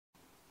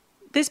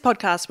This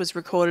podcast was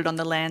recorded on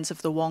the lands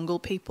of the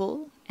Wongal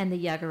people. And the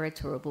Yagara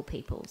Turrbal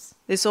peoples.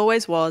 This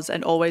always was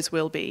and always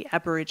will be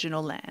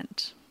Aboriginal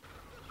land.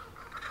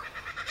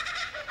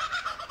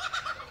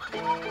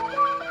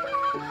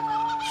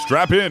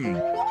 Strap in.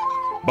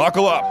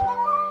 Buckle up.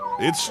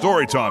 It's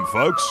story time,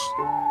 folks.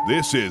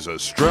 This is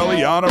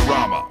Australiana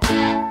Rama.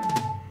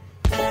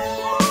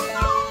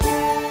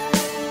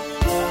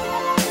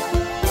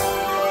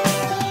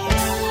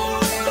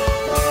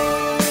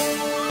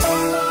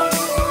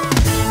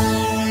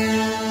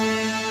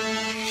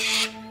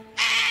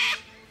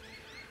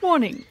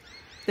 Warning,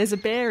 there's a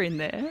bear in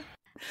there.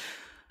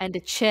 And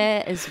a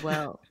chair as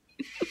well.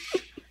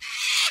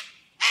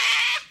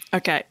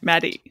 Okay,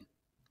 Maddie.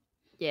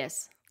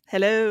 Yes.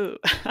 Hello.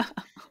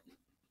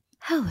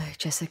 Hello,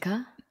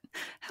 Jessica.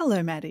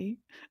 Hello, Maddie.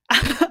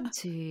 Welcome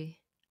to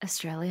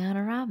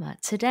Australiana Rama.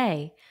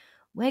 Today,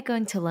 we're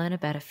going to learn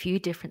about a few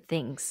different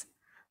things.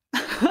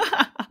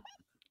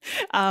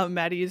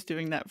 Maddie is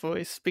doing that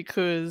voice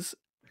because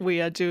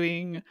we are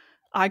doing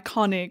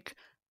iconic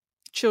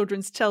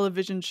children's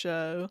television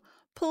show,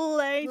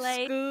 Play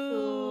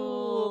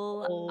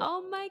School.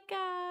 Oh my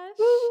gosh.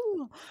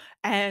 Woo!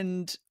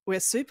 And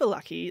we're super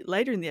lucky.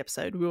 Later in the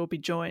episode, we will be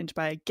joined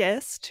by a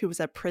guest who was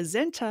a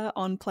presenter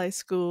on Play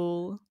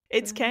School.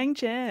 It's Kang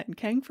Chan.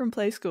 Kang from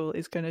Play School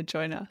is going to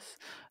join us.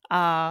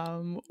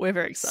 We're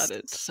very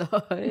excited. So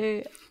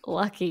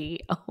lucky.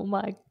 Oh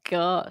my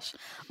gosh.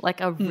 Like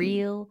a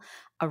real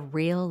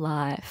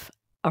life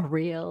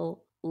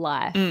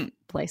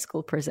Play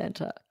School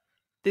presenter.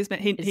 This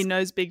man, he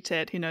knows Big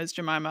Ted, he knows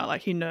Jemima,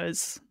 like he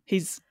knows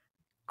he's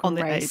on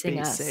the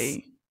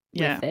ABC.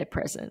 With their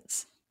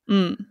presence.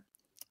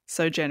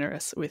 So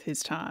generous with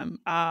his time.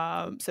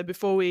 So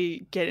before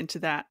we get into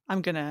that,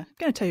 I'm gonna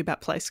tell you about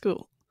Play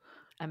School.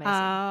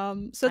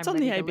 Amazing. So it's I'm on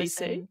the ready to ABC.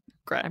 listen.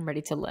 Great. I'm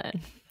ready to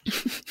learn.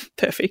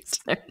 Perfect.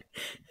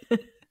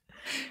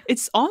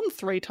 It's on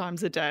 3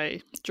 times a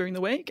day during the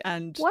week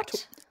and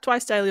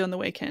twice daily on the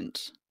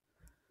weekend.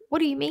 What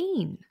do you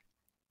mean?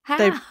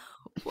 How?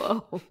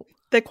 Whoa.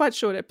 They're quite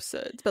short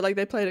episodes, but like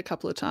they played a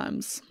couple of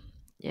times.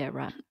 Yeah,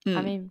 right.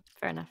 I mean,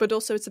 fair enough. But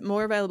also it's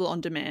more available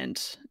on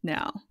demand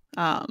now.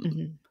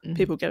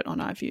 People get it on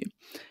iView.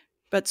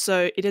 But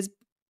so it has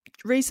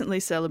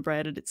recently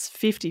celebrated its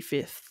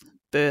 55th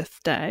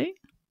birthday.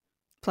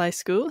 Play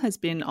School has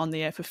been on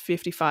the air for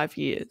 55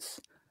 years.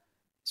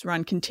 It's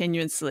run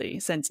continuously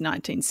since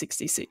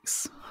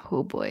 1966.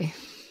 Oh boy.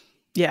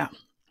 Yeah.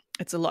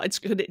 It's a lot. It's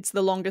good. It's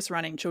the longest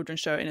running children's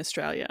show in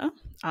Australia,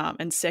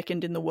 and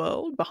second in the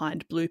world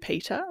behind Blue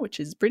Peter, which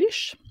is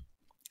British.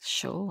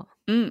 Sure.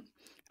 And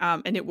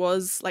it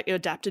was like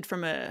adapted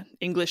from a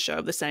English show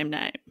of the same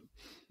name.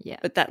 Yeah.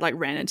 But that like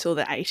ran until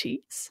the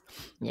 80s.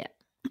 Yeah.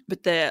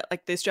 But the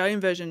Australian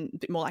version a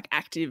bit more like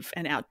active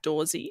and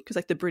outdoorsy, because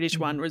like the British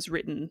one was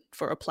written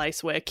for a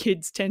place where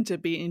kids tend to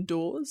be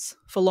indoors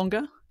for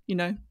longer, you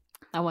know.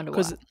 I wonder why.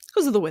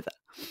 Because of the weather.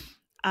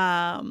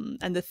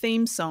 And the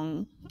theme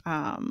song,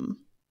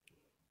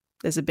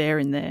 there's a bear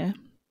in there.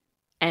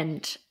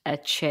 And a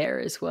chair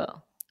as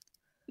well.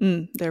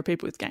 There are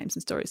people with games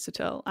and stories to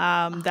tell.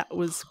 That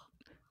was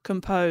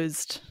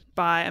composed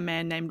by a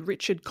man named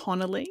Richard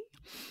Connolly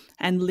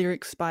and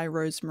lyrics by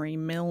Rosemary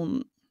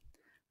Milne.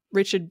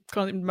 Richard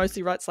Connolly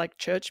mostly writes like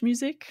church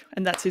music,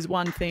 and that's his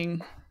one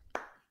thing,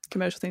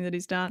 commercial thing that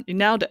he's done. He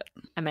nailed it.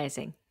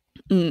 Amazing.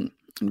 And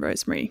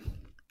Rosemary,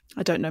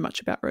 I don't know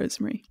much about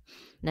Rosemary.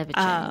 Never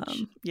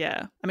change.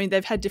 Yeah. I mean,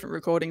 they've had different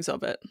recordings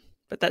of it,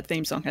 but that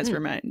theme song has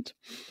remained.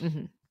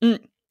 Mm-hmm. And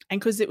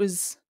because it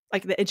was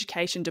like the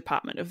education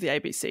department of the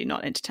ABC,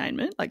 not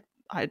entertainment, like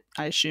I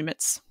assume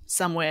it's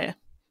somewhere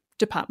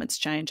departments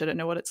change. I don't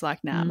know what it's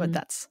like now, but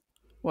that's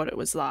what it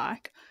was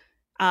like.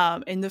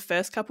 In the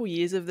first couple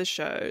years of the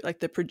show, like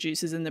the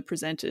producers and the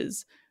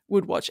presenters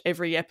would watch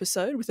every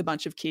episode with a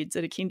bunch of kids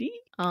at a kindy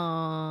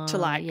to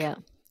like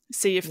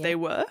see if they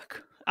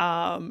work.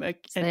 So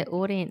they're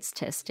audience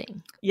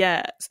testing.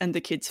 Yeah, and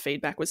the kids'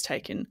 feedback was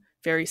taken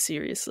very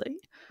seriously.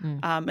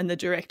 And the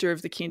director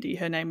of the kindy,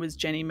 her name was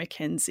Jenny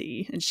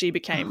McKenzie, and she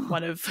became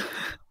one of,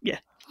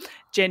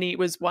 Jenny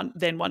was one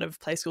of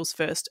Play School's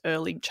first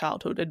early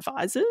childhood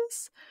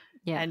advisors.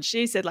 Yeah. And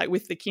she said, like,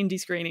 with the kindy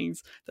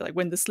screenings, that like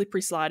when the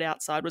slippery slide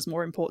outside was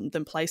more important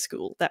than Play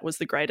School, that was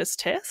the greatest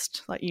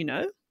test. Like, you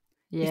know,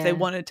 if they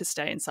wanted to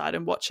stay inside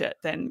and watch it,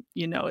 then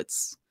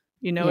it's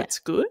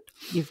good.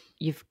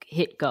 You've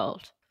hit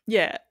gold.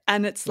 Yeah.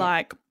 And it's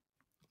like,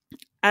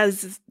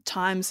 as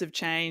times have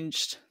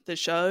changed, the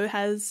show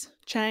has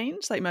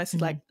changed, like mostly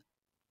like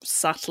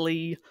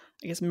subtly,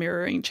 I guess,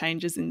 mirroring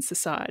changes in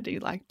society,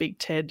 like Big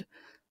Ted,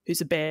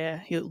 who's a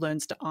bear, he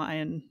learns to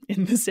iron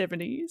in the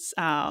 70s.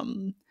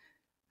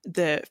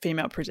 The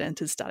female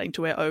presenters starting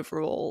to wear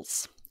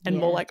overalls and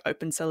more like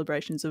open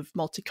celebrations of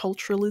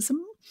multiculturalism,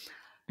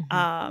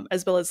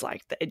 as well as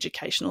like the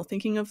educational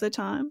thinking of the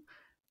time.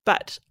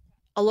 But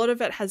a lot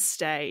of it has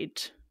stayed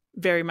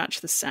very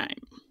much the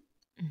same.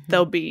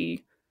 There'll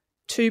be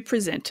 2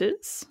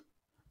 presenters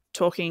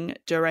talking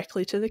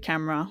directly to the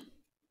camera,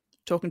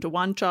 talking to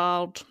one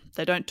child.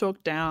 They don't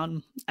talk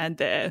down, and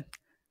they're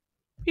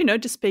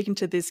just speaking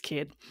to this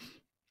kid.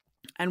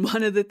 And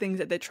one of the things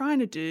that they're trying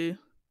to do,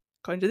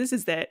 according to this,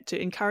 is that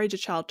to encourage a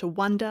child to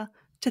wonder,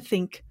 to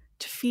think,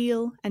 to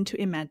feel, and to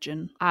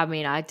imagine. I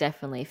mean, I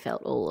definitely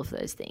felt all of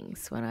those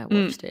things when I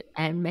watched it,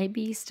 and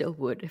maybe still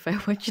would if I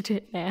watched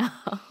it now.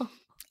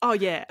 Oh,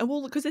 yeah. And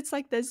well, because it's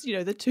like there's,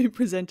 the two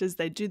presenters,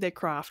 they do their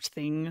craft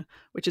thing,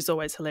 which is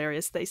always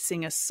hilarious. They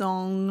sing a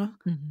song,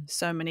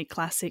 so many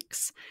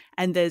classics,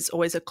 and there's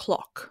always a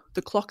clock.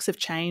 The clocks have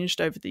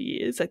changed over the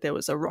years. Like there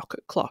was a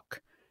rocket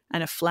clock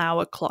and a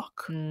flower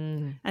clock.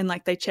 And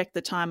like they check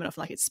the time and if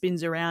like it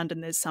spins around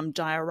and there's some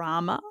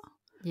diorama.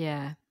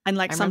 Yeah. And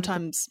like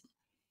sometimes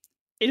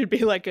it'd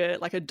be like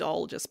a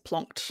doll just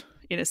plonked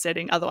in a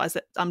setting. Otherwise,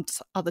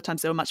 other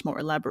times they were much more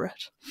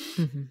elaborate.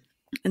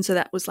 And so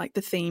that was like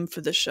the theme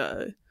for the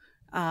show.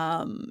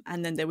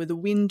 And then there were the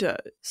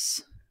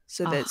windows.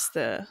 So there's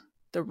the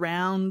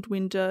round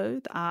window,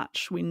 the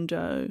arch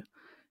window,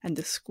 and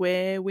the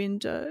square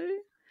window.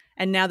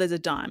 And now there's a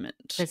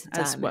diamond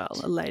as well,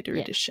 a later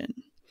edition.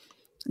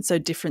 And so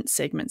different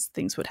segments,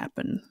 things would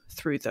happen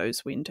through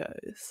those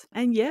windows.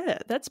 And yeah,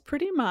 that's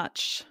pretty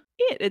much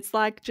it. It's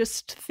like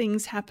just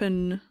things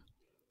happen.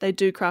 They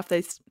do craft,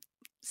 they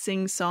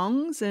sing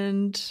songs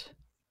and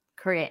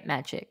create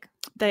magic.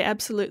 They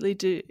absolutely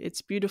do.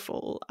 It's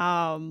beautiful.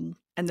 And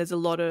there's a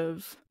lot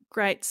of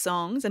great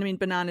songs. And I mean,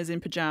 Bananas in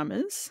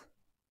Pajamas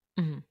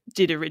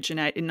did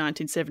originate in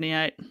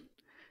 1978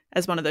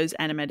 as one of those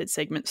animated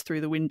segments through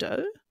the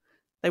window.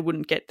 They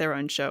wouldn't get their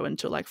own show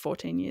until like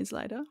 14 years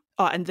later.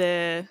 Oh, and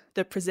the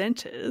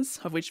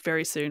presenters, of which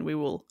very soon we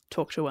will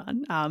talk to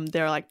one,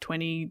 there are like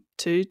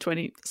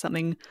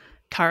 20-something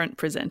current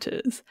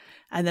presenters.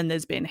 And then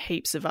there's been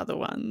heaps of other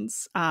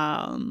ones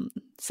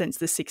since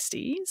the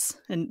 60s.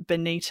 And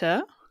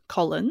Benita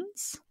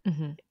Collins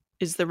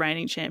is the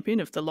reigning champion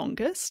of the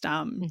longest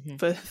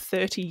for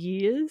 30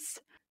 years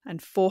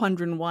and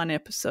 401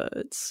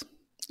 episodes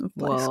of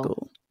Play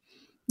School.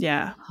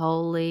 Yeah.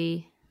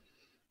 Holy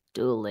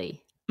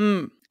dooly.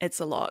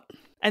 It's a lot.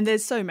 And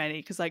there's so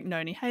many because like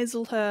Noni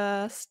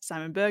Hazelhurst,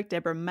 Simon Burke,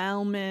 Deborah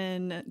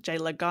Malman, Jay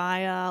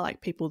Lagaya,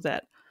 like people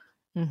that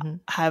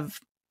have,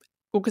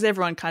 well, because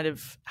everyone kind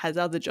of has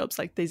other jobs.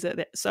 Like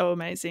they're so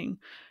amazing.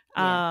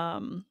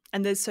 Yeah.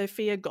 And there's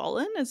Sophia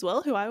Golan as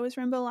well, who I always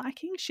remember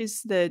liking.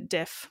 She's the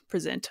deaf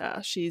presenter.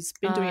 She's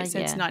been doing it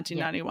since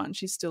 1991. Yeah.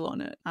 She's still on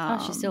it.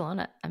 She's still on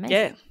it. Amazing.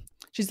 Yeah.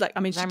 She's like, I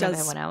mean, I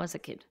remember when I was a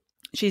kid.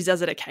 She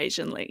does it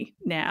occasionally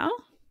now.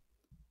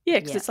 Yeah,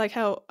 because it's like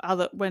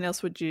when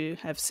else would you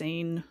have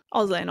seen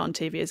Auslan on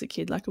TV as a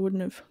kid? Like I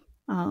wouldn't have.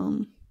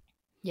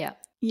 Yeah.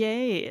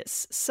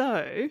 Yes.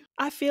 So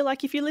I feel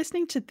like if you're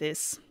listening to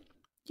this,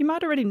 you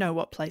might already know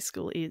what Play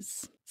School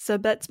is. So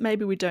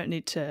maybe we don't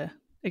need to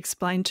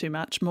explain too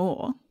much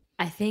more.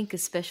 I think a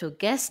special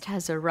guest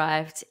has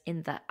arrived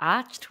in the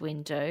arched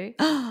window.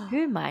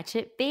 Who might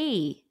it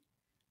be?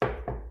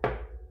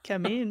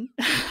 Come in.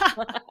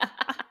 Hello,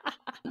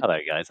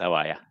 guys. How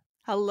are you?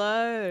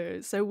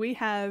 Hello. So we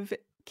have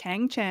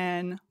Kang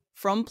Chan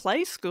from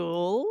Play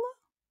School.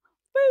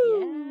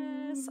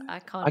 Woo! Yes,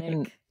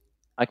 iconic.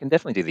 I can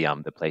definitely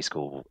do the Play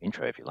School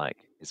intro if you like.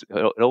 It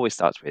always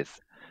starts with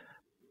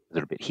a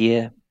little bit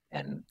here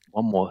and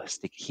one more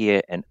stick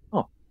here and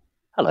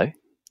hello,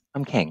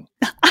 I'm Kang.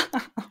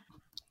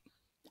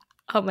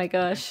 Oh my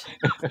gosh,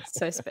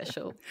 so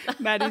special.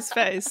 Maddie's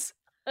face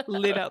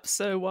lit up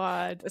so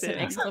wide. It's an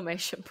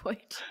exclamation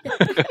point.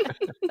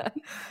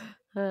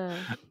 We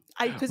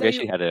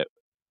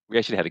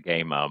actually had a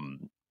game.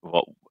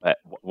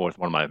 With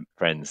one of my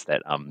friends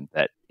that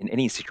in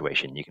any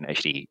situation you can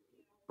actually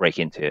break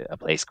into a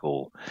Play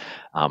School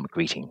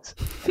greetings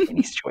in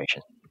any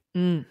situation.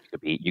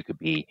 You could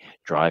be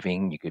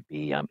driving, you could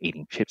be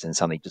eating chips, and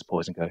suddenly just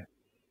pause and go,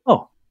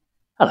 "Oh,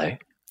 hello,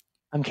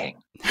 I'm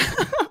Kang."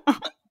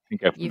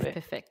 You've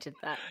perfected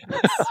that.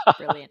 That's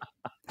brilliant.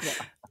 Yeah.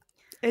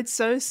 It's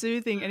so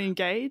soothing and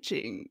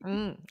engaging.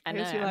 I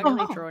know. Like, I'm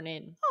really drawn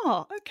in.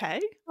 Oh, okay.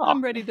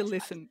 I'm ready to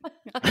listen.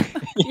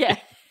 Yeah.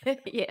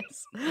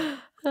 Yes.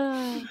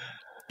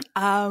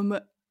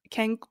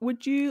 Kang,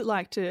 would you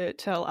like to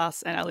tell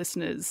us and our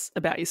listeners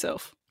about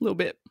yourself a little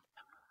bit?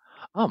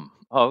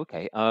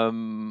 Okay.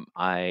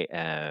 I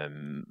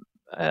am.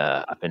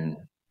 I've been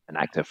an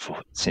actor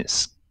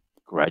since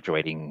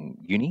graduating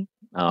uni.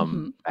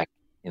 Back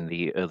in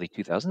the early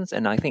 2000s,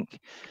 and I think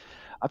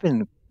I've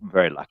been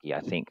very lucky.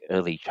 I think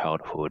early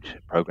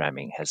childhood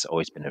programming has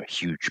always been a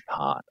huge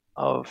part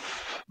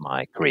of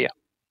my career,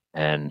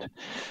 and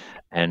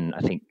I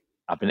think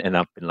I've been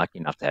lucky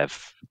enough to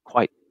have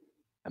quite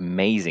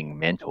amazing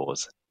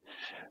mentors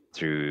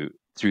through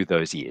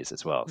those years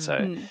as well.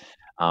 So,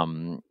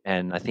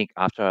 and I think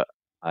after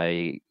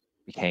I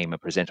became a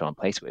presenter on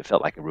Play School, it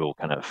felt like a real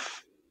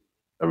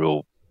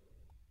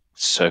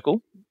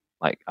circle.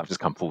 Like I've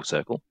just come full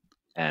circle.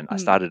 And I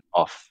started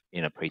off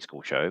in a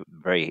preschool show,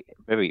 very,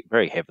 very,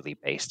 very heavily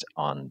based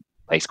on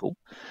Play School,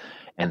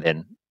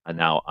 and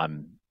now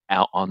I'm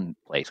out on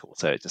Play School.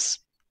 So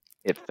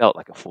it felt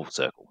like a full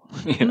circle,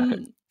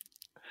 to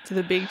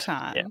the big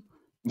time.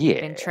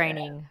 Yeah. Been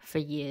training for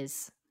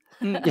years.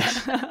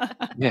 Yes.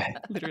 Yeah,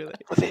 Literally.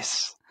 for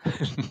this.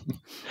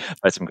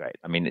 But it's been great.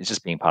 I mean, it's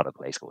just being part of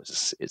Play School.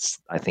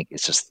 I think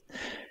it's just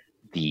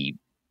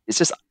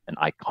an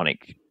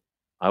iconic.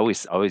 I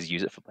always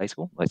use it for Play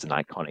School. It's an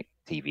iconic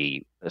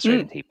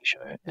Australian TV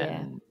show,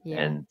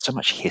 and so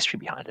much history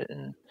behind it,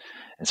 and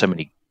so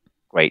many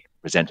great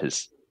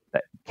presenters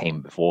that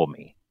came before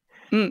me,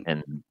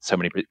 and so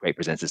many great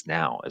presenters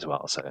now as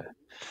well. So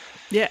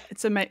yeah,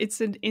 it's an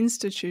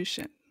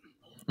institution.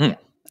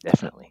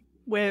 Definitely.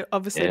 We're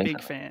obviously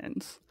big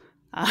fans.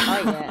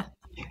 Oh yeah,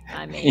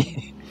 I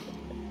mean,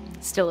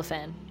 still a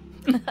fan.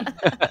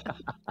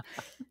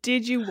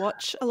 Did you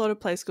watch a lot of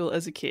Play School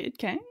as a kid,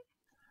 Kane?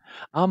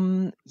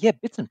 Yeah,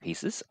 bits and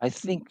pieces. I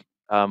think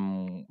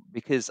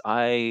because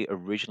I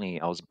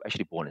was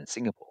actually born in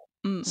Singapore,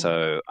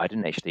 so we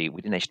didn't actually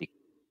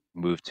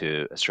move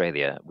to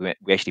Australia. We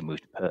actually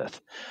moved to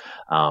Perth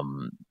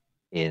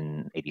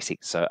in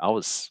 '86. So I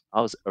was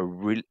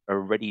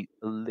already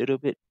a little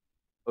bit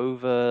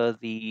over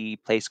the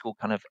Play School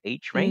kind of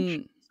age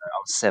range. So I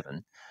was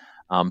 7.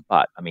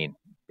 But I mean,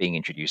 being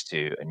introduced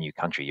to a new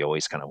country, you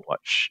always kind of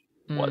watch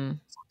what's on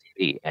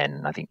TV,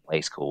 and I think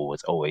Play School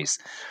was always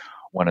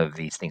one of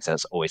these things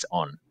that's always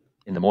on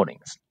in the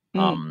mornings.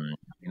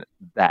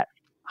 That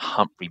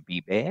Humphrey B.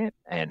 Bear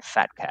and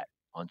Fat Cat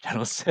on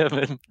Channel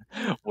 7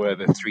 were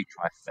the 3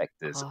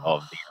 trifectas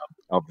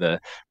of the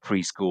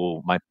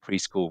my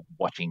preschool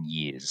watching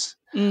years.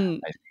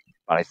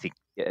 But I think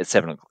at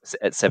 7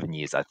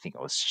 years, I think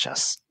I was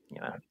just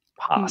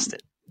past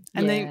it.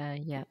 And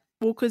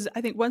well, because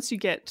I think once you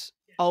get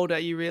older,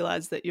 you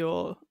realize that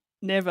you're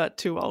never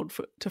too old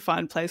to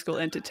find Play School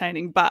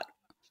entertaining. But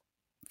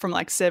from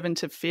like 7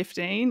 to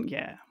 15,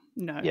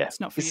 it's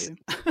not for you.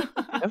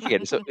 Don't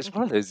forget, it's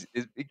one of those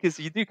because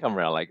you do come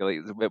around like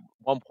at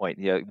one point,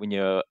 when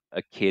you're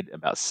a kid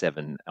about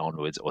 7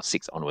 onwards or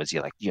 6 onwards,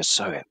 you're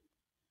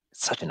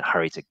such in a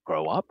hurry to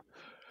grow up.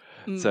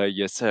 So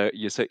you're so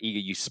eager,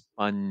 you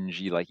sponge,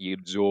 you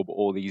absorb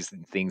all these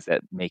things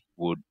that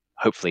would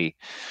hopefully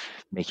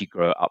make you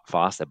grow up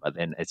faster. But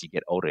then as you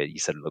get older, you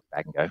sort of look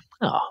back and go,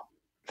 oh,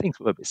 things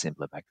were a bit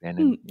simpler back then,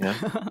 and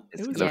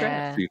it's It was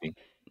great.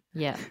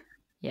 Yeah.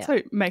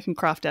 So making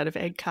craft out of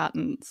egg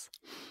cartons.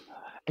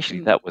 Actually,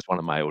 that was one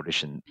of my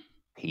audition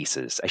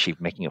pieces. Actually,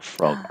 making a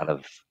frog out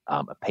of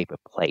a paper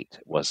plate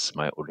was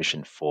my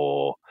audition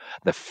for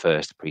the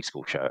first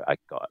preschool show I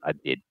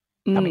did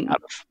coming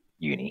out of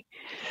uni.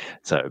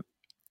 So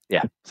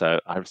I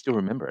still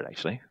remember it.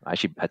 Actually, I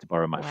actually had to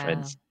borrow my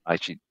friend's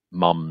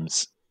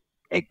mum's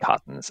egg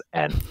cartons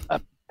and a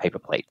paper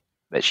plate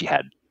that she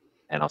had,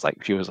 and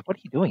she was like, "What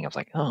are you doing?" I was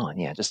like, "Oh,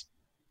 yeah, just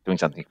doing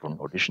something for an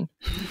audition."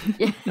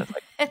 Just,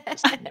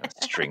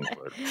 string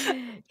for it.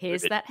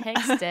 Here's that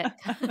haystack.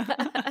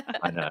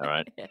 I know,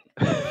 right?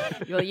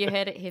 Well, you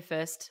heard it here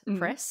first.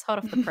 Press, hot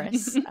off the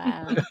press.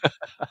 The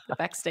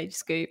backstage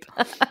scoop.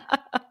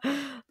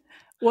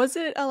 Was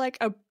it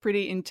a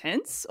pretty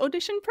intense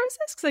audition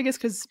process? Because I guess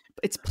because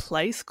it's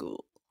Play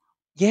School.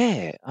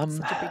 Yeah,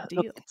 such a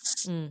big deal.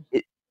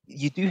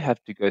 You do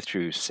have to go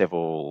through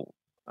several,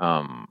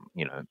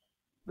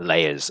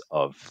 layers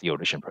of the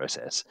audition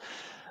process.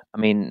 I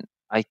mean,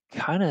 I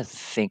kind of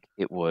think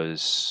it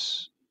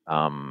was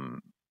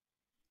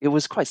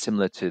quite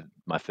similar to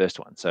my first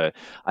one. So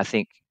I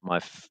think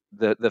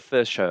the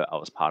first show I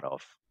was part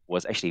of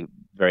was actually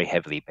very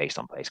heavily based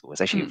on Play School. It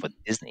was actually for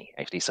Disney,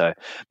 actually. So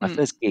my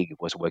first gig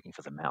was working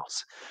for the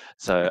Mouse.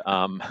 So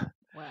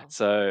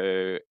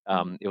it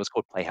was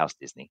called Playhouse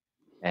Disney,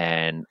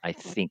 and I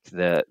think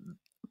the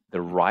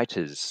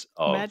writers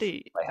of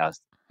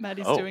Playhouse.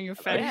 Maddie's doing a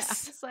face. Yeah, I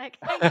was like,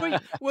 hey,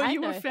 were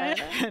you a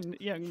fan,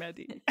 young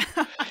Maddie?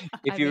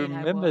 If you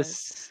remember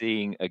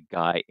seeing a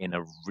guy in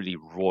a really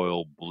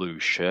royal blue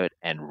shirt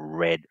and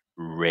red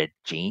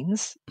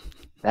jeans,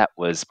 that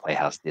was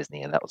Playhouse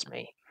Disney, and that was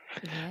me.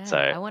 Yeah. So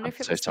I wonder if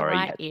it was the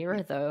right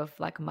era, though, of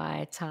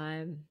my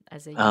time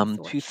as a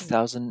youth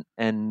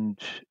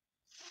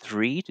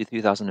 2003 to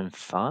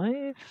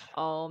 2005.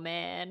 Oh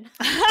man.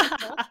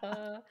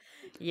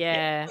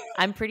 Yeah,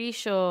 I'm pretty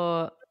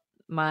sure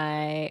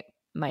my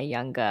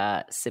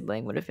younger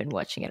sibling would have been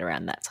watching it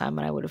around that time,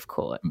 and I would have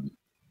caught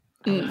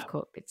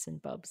bits and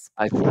bobs.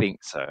 I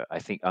think so.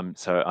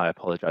 So I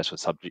apologize for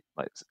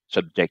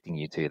subjecting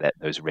you to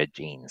those red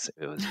jeans.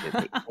 They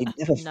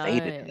never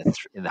faded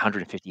in the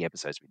 150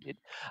 episodes we did.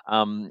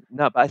 No,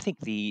 but I think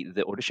the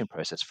audition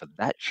process for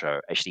that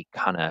show actually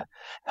kind of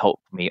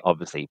helped me.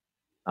 Obviously,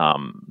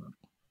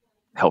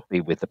 helped me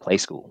with the Play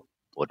School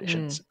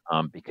auditions.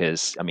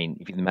 Because I mean,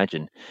 if you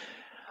imagine,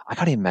 I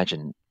can't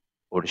imagine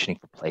auditioning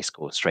for Play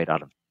School straight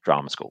out of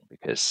drama school,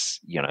 because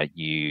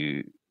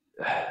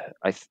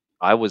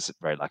I was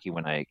very lucky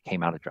when I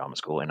came out of drama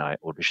school and I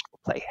auditioned for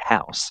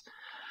Playhouse.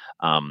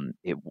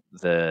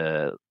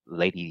 The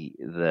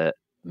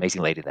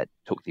amazing lady that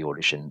took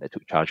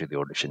charge of the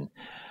audition,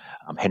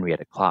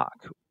 Henrietta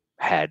Clark,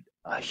 had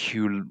a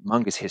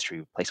humongous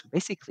history with Play School.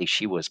 Basically,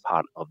 she was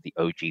part of the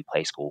OG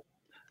Play School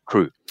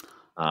crew.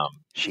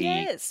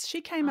 She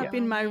came up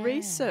in my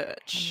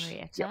research.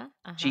 Henrietta.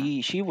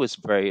 She was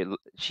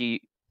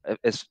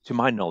as to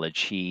my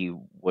knowledge, he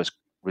was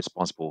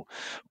responsible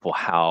for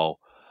how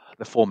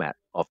the format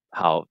of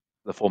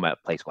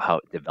Play School, how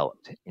it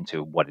developed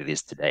into what it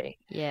is today.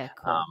 Yeah,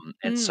 cool.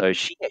 And so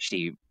she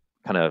actually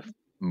kind of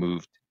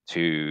moved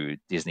to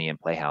Disney and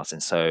Playhouse,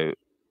 and so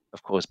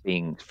of course,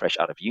 being fresh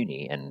out of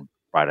uni and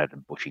bright-eyed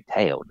and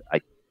bushy-tailed,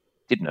 I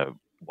didn't know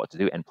what to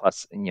do. And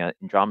plus, in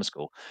drama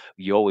school,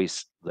 you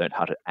always learned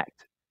how to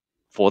act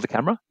for the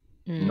camera,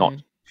 not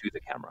to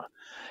the camera.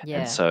 Yeah.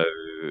 And so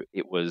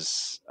it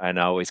was, and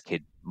I always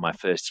kid, my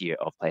first year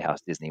of Playhouse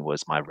Disney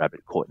was my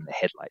rabbit caught in the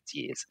headlights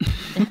years.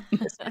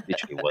 It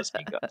literally was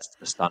me, got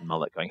the stunned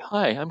mullet going,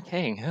 "Hi, I'm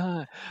King."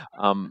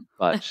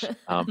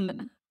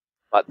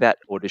 But that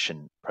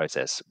audition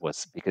process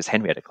was because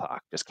Henrietta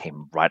Clark just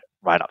came right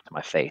up to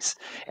my face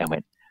and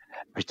went,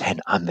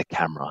 "Pretend I'm the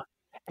camera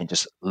and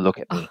just look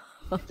at me,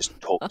 just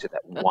talk to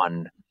that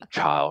one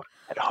child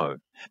at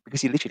home,"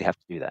 because you literally have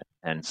to do that.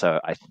 And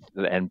so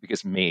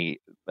because me,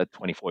 the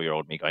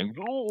 24-year-old me, going,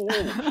 "Oh,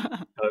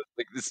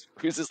 like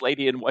who's this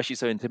lady and why is she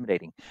so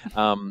intimidating?"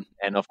 And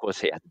of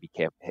course, you have to be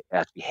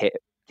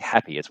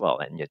happy as well,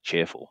 and you're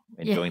cheerful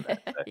in doing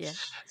that.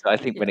 So I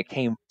think when it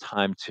came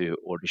time to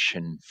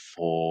audition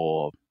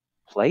for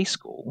Play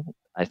School,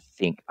 I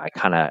think I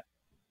kind of,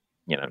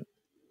 I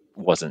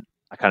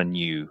kind of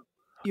knew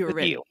you were the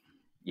ready. deal.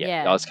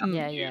 I was kind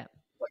of knew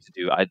what to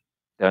do. I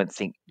don't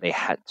think they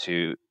had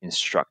to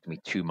instruct me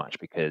too much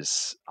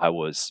because I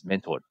was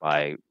mentored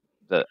by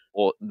the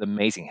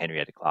amazing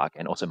Henrietta Clark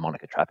and also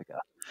Monica Trapica,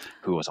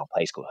 who was on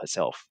Play School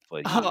herself for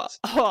years.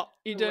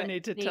 You don't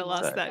need to tell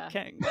us that,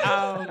 King.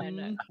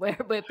 No.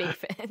 We're big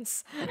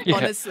fans.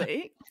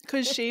 Honestly,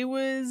 because she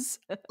was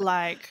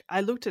like,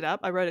 I looked it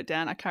up, I wrote it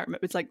down, I can't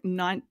remember. It's like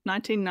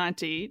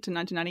 1990 to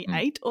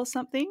 1998 or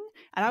something,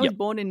 and I was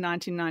born in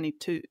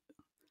 1992.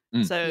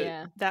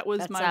 So that was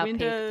That's my our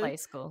window. peak Play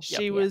School.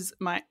 She was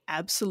my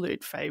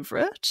absolute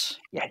favorite.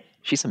 Yeah,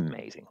 she's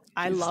amazing.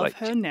 I love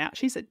her now.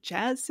 She's a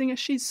jazz singer.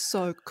 She's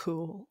so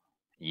cool.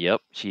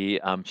 Yep, she's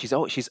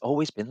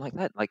always been like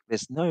that. Like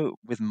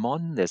with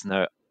Mon, there's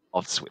no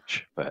off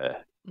switch for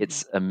her.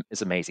 It's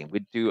amazing.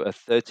 We'd do a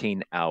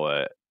 13 /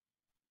 maybe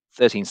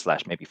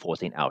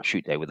 14-hour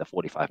shoot day with a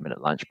 45-minute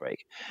lunch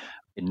break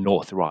in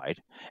North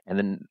Ryde, and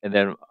then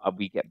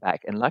we get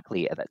back. And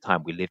luckily at that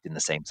time we lived in the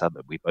same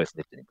suburb. We both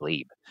lived in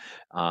Glebe,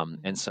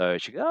 and so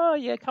she goes, "Oh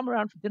yeah, come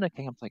around for dinner,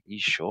 King." I'm like, "Are you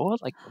sure?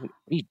 Like,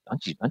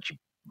 aren't you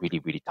really,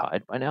 really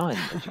tired by now?" And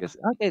she goes,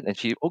 "Okay." And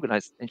she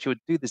organized, and she would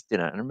do this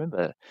dinner, and I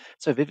remember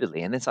so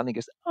vividly. And then suddenly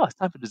goes, "Oh, it's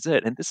time for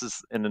dessert." And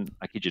then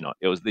I kid you not,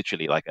 it was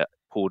literally like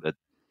pulled a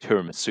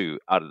tiramisu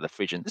out of the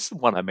fridge, and this is the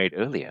one I made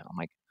earlier. I'm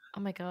like, oh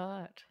my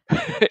god.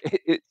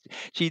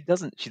 She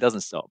doesn't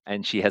stop,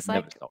 and she has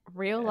never stopped.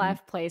 Real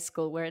life Play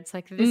School where it's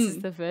like, this is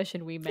the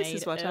version we made. This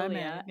is what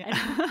earlier, I made.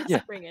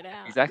 and bring it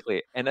out.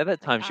 Exactly. And at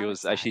that time, she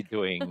was actually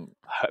doing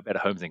Better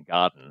Homes and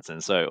Gardens,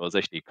 and so it was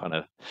actually kind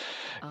of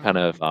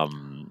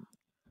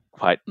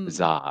quite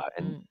bizarre.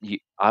 And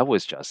I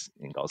was just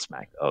in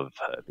gobsmacked of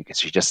her because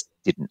she just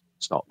didn't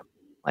stop.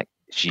 Like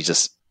she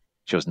was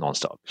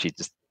nonstop. She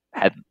just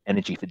had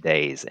energy for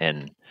days,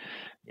 and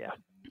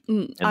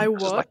And I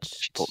watched. watched.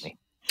 She taught me.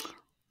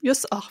 You're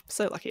so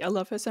lucky. I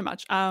love her so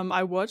much.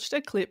 I watched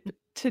a clip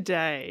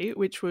today,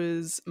 which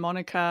was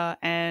Monica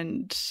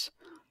and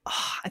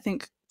I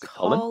think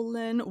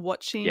Colin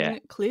watching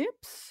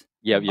clips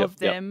of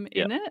them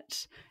in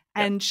it.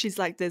 And she's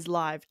like, there's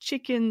live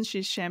chickens.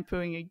 She's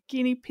shampooing a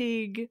guinea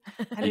pig.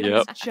 And it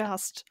was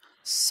just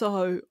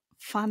so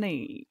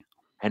funny.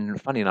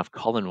 And funny enough,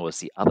 Colin was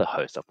the other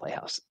host of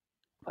Playhouse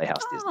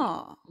Disney.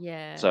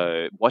 Yeah.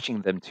 So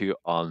watching them two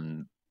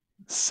on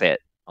set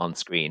on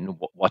screen,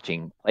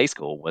 watching Play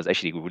School was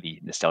actually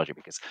really nostalgic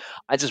because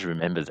I just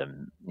remember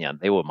them.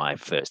 They were my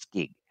first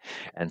gig,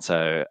 and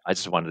so I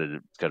just wanted to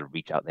kind of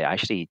reach out there. I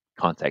actually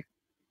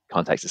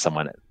contacted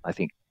someone, I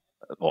think,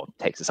 or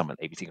texted someone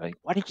at ABC going,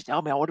 "Why didn't you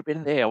tell me? I would have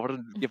been there. I would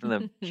have given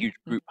them a huge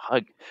group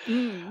hug,"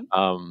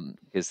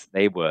 because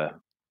they were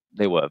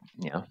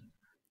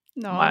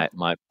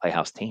my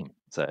Playhouse team.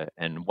 So,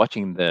 and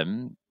watching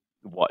them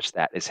watch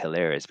that is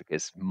hilarious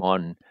because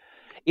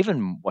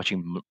even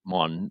watching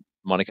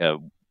Monica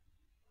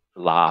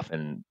laugh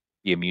and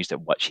be amused at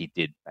what she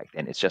did back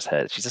then, it's just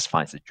her. She just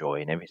finds the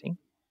joy in everything.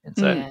 And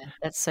so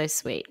that's so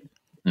sweet.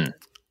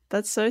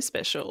 That's so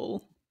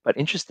special. But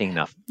interesting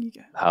enough,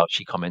 how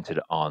she commented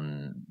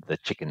on the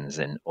chickens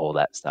and all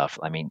that stuff.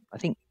 I mean, I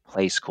think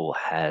Play School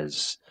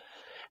has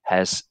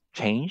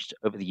changed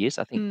over the years.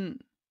 I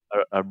think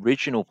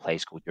original Play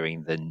School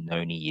during the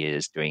Noni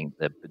years, during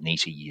the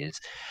Bonita years,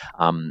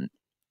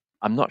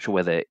 I'm not sure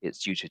whether it's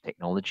due to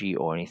technology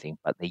or anything,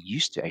 but they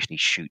used to actually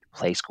shoot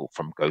Play School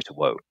from go to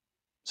woe.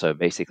 So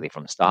basically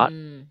from start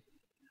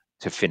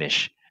to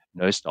finish,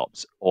 no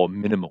stops or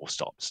minimal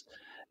stops.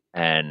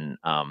 And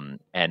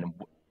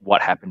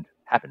what happened.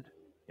 I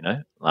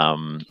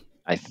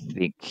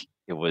think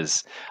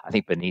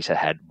Bonita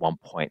had one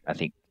point, I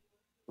think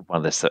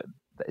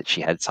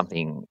she had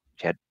something,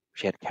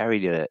 she had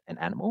carried an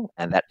animal,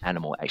 and that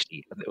animal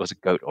actually, it was a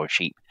goat or a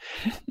sheep.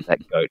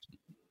 That goat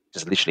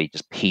just literally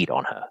just peed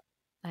on her.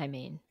 I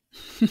mean,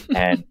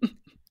 And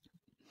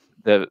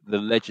the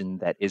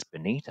legend that is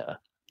Benita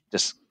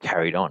just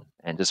carried on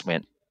and just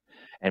went,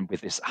 and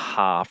with this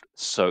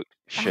half-soaked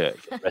shirt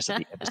for the rest of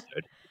the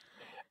episode.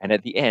 And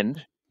at the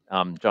end,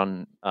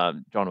 John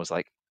was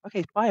like,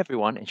 "Okay, bye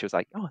everyone," and she was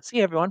like, "Oh,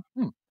 see everyone.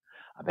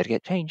 I better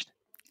get changed."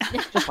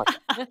 Just like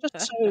that.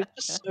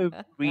 Just so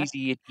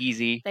breezy and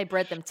easy. they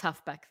bred them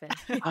tough back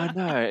then. I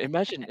know.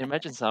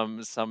 Imagine some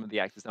of the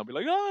actors now be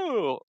like,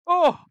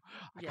 I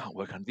Yeah. can't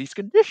work under these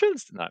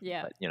conditions. No,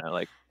 Yeah. but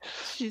like,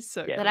 She's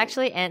so Yeah. That cool.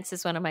 actually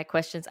answers one of my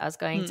questions I was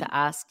going to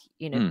ask,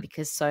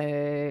 because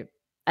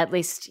at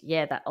least,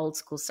 that old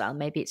school style,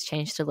 maybe it's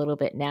changed a little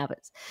bit now, but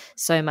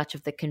so much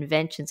of the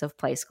conventions of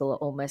Play School are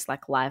almost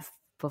like live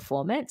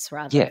performance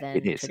rather Yeah,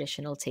 it than is.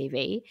 traditional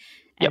TV. Yep.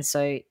 And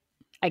so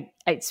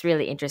it's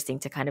really interesting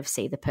to kind of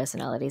see the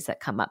personalities that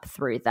come up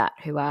through that,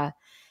 who are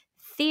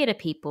theatre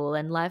people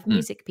and live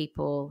music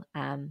people.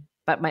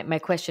 But my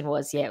question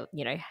was,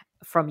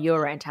 from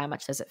your end, how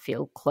much does it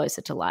feel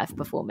closer to live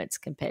performance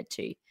compared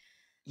to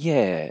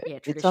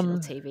traditional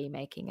TV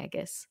making, I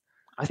guess?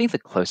 I think the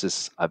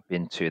closest I've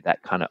been to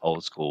that kind of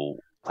old school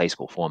Play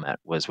School format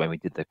was when we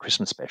did the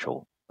Christmas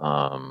special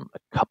a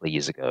couple of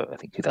years ago, I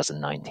think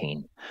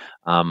 2019.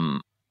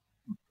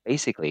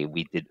 Basically,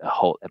 we did a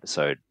whole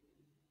episode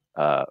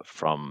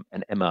from,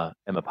 and Emma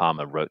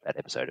Palmer wrote that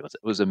episode. It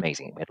was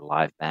amazing. We had a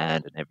live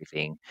band and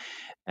everything,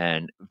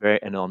 and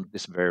on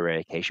this very rare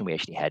occasion, we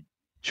actually had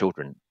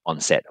children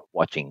on set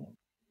watching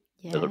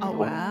the Oh, recording.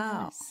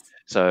 wow.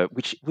 So,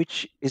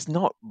 which is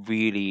not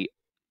really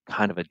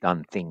kind of a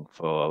done thing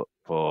for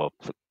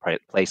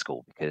Play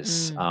School,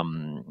 because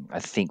I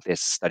think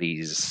there's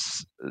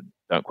studies.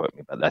 Don't quote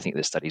me, but I think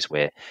there's studies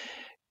where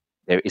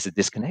there is a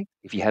disconnect.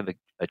 If you have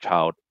a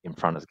child in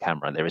front of the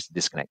camera, there is a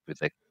disconnect with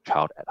the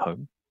child at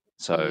home.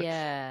 So,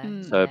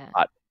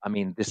 but I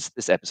mean,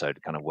 this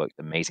episode kind of worked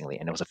amazingly,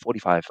 and it was a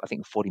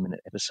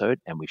 40-minute episode,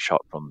 and we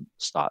shot from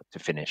start to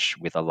finish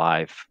with a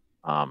live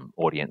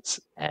audience,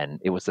 and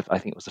I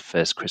think it was the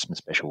first Christmas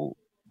special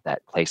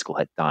that Play School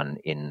had done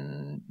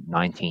in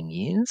 19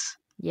 years.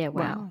 Yeah,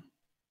 wow.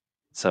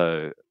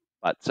 So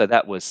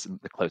that was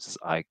the closest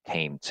I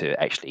came to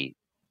actually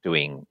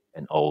doing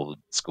an old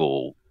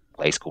school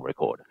Play School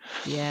record.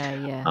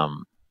 Yeah.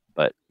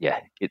 But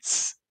yeah,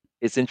 it's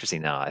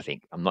interesting now. I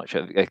think I'm not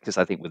sure, because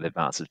I think with the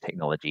advance of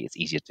technology, it's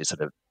easier to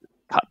sort of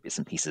cut bits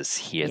and pieces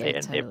here, there,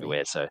 and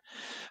everywhere. So,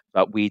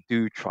 but we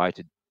do try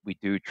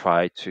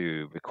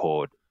to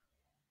record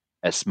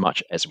as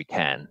much as we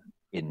can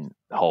in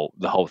the whole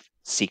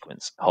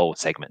sequence, whole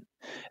segment,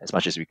 as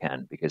much as we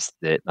can, because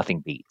nothing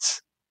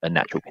beats a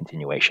natural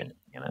continuation.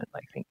 I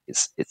think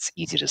it's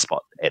easy to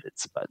spot the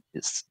edits, but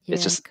it's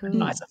just cool.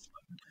 nicer.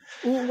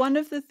 Well, one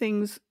of the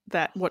things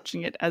that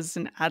watching it as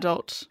an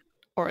adult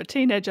or a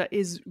teenager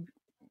is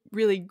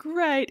really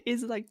great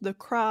is like the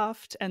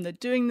craft and the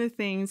doing the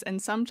things.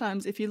 And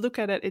sometimes if you look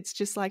at it, it's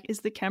just like,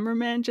 is the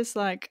cameraman just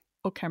like,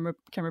 or camera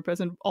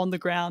person on the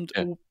ground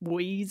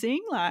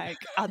wheezing? Like,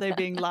 are they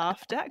being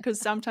laughed at? Because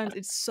sometimes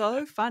it's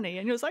so funny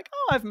and you're just like,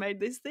 oh, I've made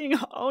this thing.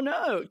 Oh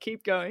no,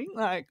 keep going.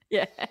 Like,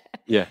 yeah.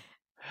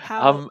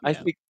 I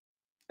think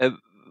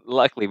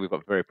luckily we've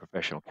got very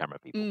professional camera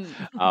people.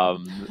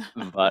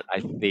 But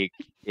I think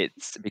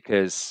it's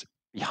because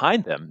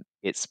behind them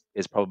it's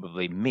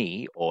probably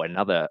me or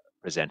another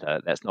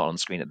presenter that's not on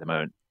screen at the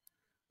moment,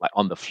 like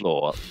on the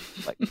floor,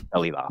 like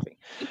belly laughing.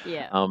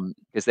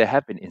 Because there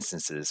have been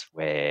instances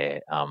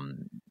where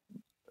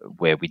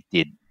we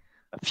did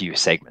a few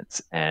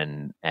segments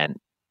and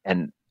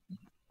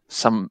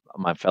some of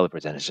my fellow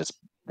presenters just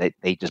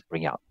they just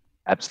bring out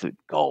absolute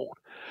gold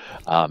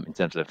in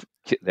terms of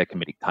their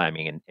comedic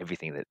timing and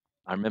everything. That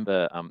I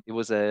remember, it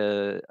was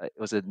a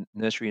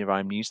nursery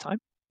rhyme news time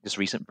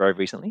very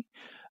recently.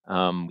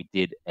 We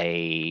did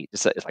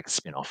it's like a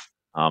spin-off,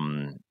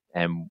 and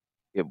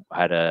it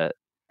had a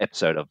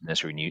episode of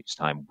nursery news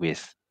time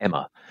with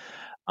Emma,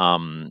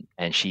 and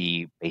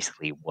she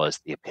basically was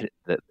the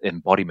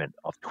embodiment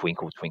of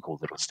Twinkle Twinkle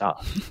Little Star.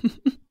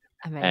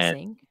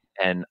 Amazing.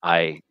 And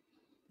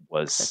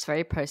that's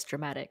very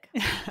post-dramatic.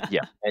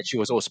 Yeah, and she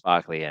was all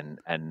sparkly, and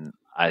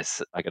I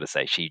gotta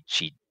say,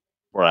 she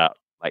brought out,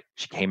 like,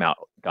 she came out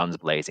guns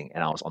blazing,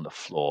 and I was on the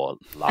floor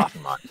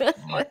laughing my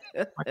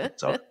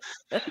so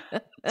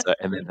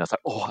and then I was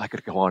like, oh, I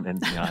gotta go on,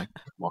 and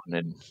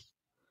and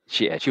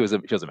she was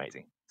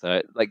amazing.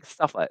 So like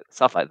stuff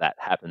like that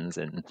happens,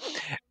 and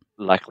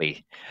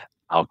luckily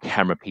our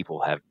camera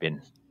people have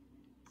been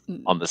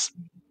on this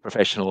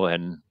professional,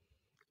 and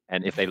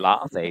if they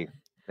laugh, they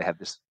have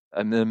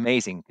an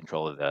amazing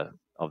control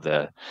of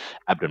the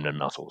abdomen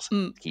muscles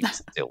to keep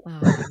still.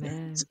 Oh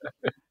man,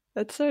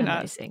 that's so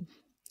amazing. Nice.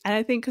 And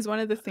I think because one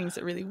of the things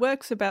that really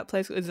works about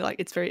Play School is like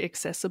it's very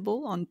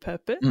accessible on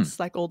purpose.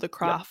 Like all the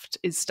craft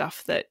is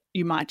stuff that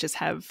you might just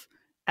have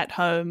at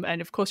home,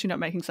 and of course you're not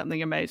making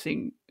something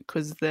amazing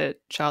because the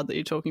child that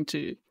you're talking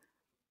to,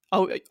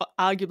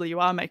 arguably you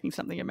are making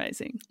something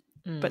amazing,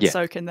 but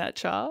so can that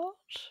child.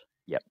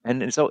 Yeah,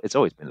 and it's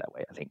always been that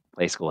way. I think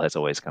Play School has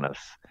always kind of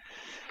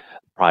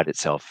prided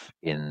itself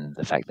in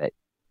the fact that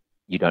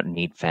you don't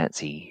need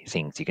fancy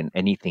things.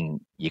 Anything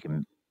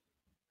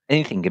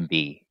can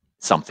be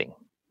something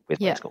with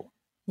play Yeah. school.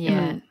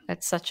 Yeah,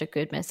 that's such a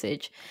good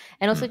message.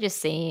 And also just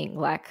seeing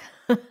like,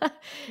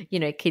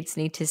 kids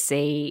need to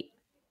see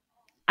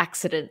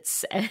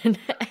accidents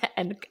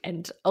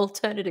and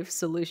alternative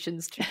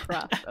solutions to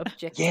craft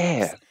objectives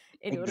Yeah,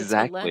 in order to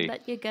learn exactly.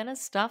 that you're going to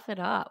stuff it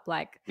up.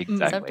 Like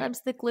Exactly.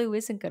 sometimes the glue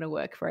isn't going to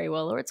work very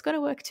well, or it's going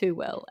to work too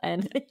well.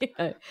 And,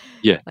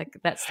 Yeah. like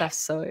that stuff's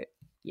so,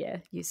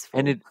 useful.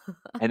 And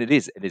it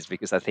is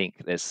because I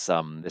think there's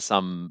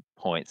some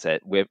points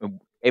that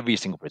every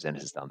single presenter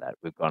has done that.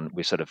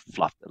 We've sort of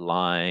fluffed the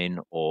line,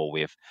 or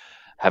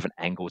haven't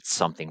angled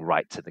something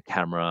right to the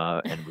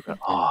camera, and we've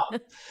gone,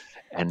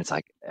 and it's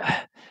like,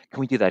 can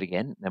we do that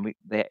again? And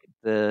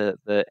the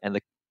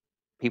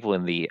people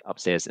in the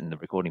upstairs in the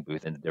recording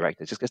booth and the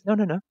director just goes,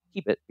 no,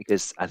 keep it,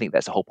 because I think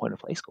that's the whole point of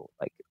play school,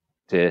 like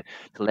to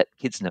let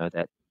kids know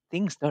that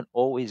things don't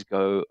always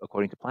go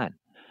according to plan.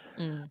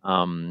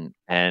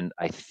 And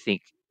I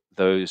think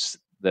the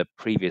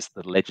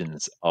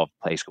legends of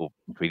play school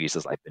previous,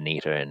 like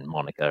Benita and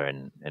Monica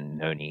and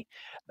Noni,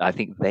 I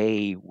think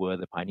they were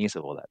the pioneers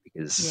of all that,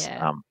 because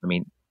I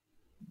mean,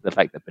 the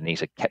fact that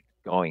Benita kept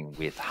going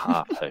with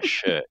half her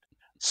shirt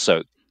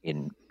soaked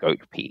in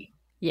goat pee.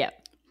 Yeah.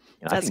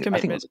 That's commitment. I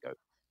think it was a goat.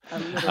 A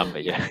little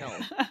But yeah.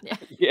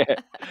 yeah.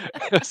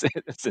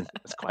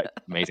 It's quite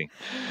amazing.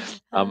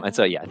 And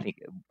so I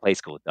think play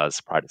school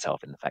does pride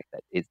itself in the fact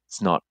that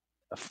it's not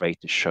afraid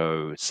to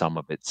show some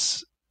of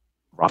its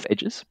rough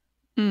edges.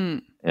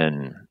 And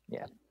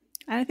yeah.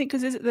 And I think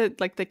because is it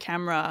the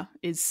camera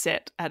is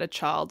set at a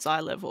child's eye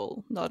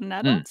level, not an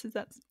adult's? Is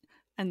that?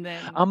 And then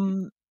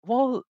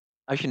well,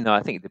 actually no,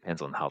 I think it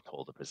depends on how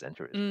tall the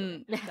presenter is.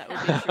 Really. That would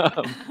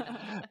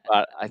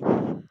be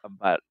true.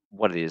 But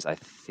what it is, I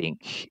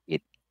think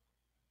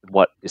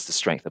what is the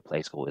strength of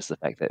play school is the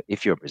fact that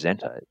if you're a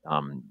presenter,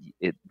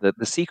 the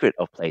secret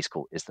of play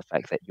school is the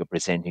fact that you're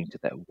presenting to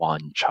that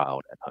one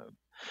child at home.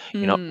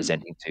 You're not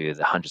presenting to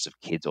the hundreds of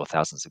kids or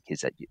thousands of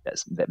kids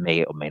that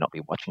may or may not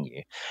be watching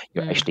you.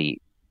 You're actually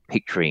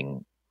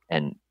picturing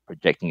and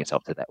projecting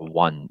yourself to that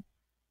one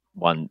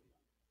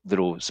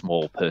little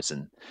small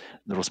person,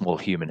 little small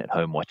human at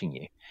home watching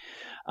you.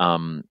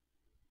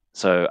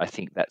 So I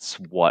think that's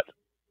what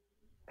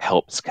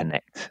helps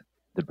connect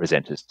the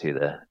presenters to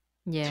the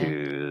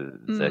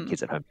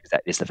kids at home, because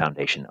that is the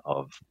foundation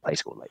of play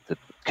school, like to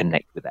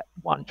connect with that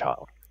one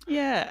child.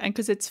 Yeah, and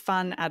because it's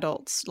fun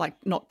adults, like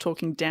not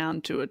talking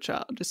down to a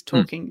child, just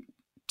talking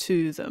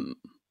to them.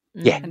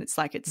 Yeah. And it's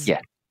like it's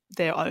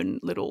their own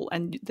little,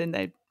 and then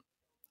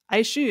I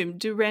assume,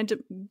 do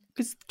random,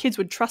 because kids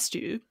would trust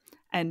you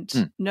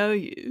and know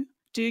you.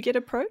 Do you get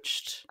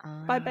approached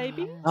by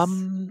babies?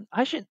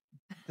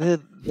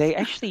 They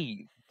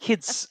actually,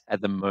 kids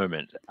at the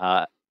moment,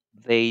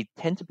 they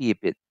tend to be a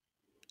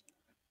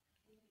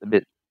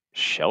bit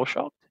shell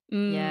shocked.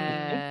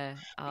 Yeah.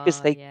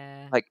 Because they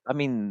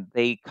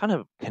they kind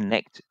of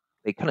connect.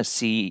 They kind of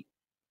see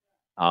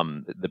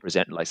the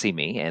presenter, like see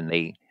me, and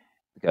they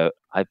go,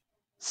 "I've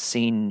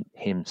seen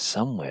him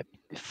somewhere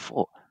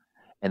before."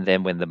 And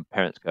then when the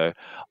parents go,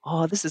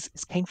 "Oh, this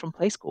came from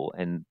play school,"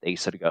 and they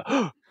sort of go,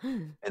 "Oh,"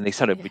 and they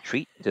sort of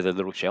retreat to the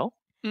little shell.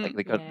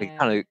 Like I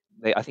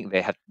think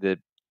they're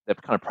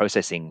kind of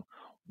processing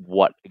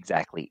what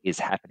exactly is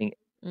happening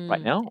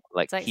right now.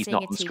 Like, it's like he's seeing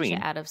not a on the teacher screen.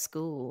 out of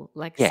school,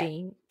 like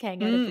seeing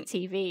Kang out of the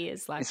TV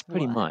is like It's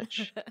pretty what?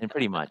 much,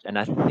 and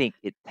I think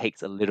it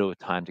takes a little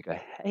time to go,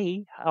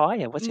 "Hey, how are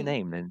you? What's your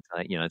name?" And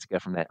to go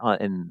from there.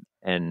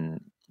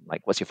 And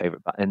like, what's your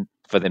favorite? And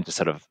for them to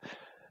sort of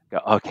go,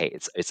 okay,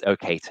 it's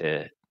okay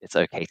to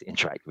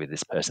interact with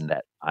this person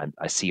that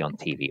I see on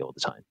TV all the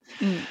time.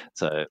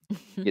 So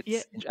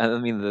it's. I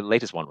mean, the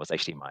latest one was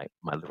actually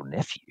my little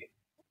nephew.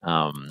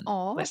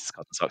 Bless his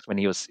cotton socks. When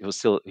he was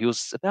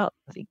about,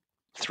 I think,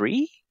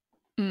 3,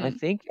 I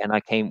think, and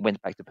I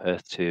went back to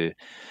Perth to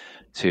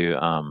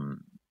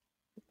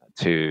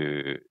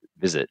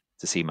visit,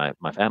 to see my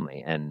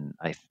family, and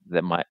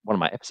one of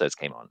my episodes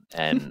came on,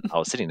 and I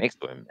was sitting next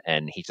to him,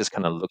 and he just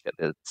kind of looked at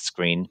the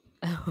screen,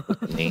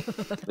 looked at me,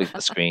 looked at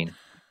the screen,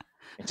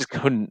 and just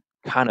couldn't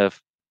kind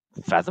of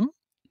fathom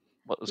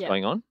what was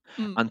going on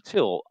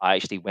until I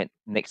actually went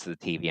next to the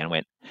TV and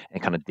went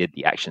and kind of did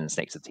the actions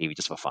next to the TV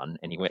just for fun.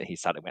 And he went,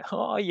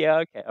 "Oh yeah,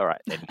 okay, all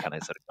right." Then he kind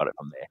of sort of got it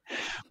from there.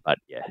 But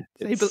yeah,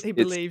 so he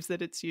believes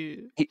that it's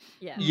you.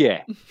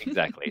 Yeah,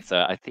 exactly. So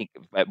I think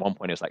at one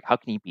point it was like, how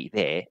can you be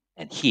there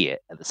and here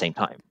at the same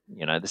time?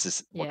 This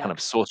is what kind of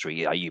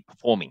sorcery are you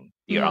performing,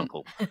 dear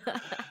uncle?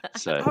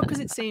 So because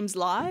it seems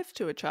live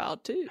to a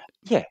child too.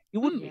 Yeah, it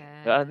would be.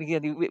 I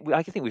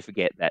think we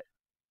forget that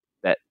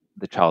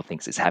the child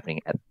thinks it's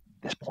happening at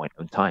this point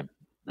in time.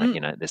 Like,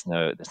 there's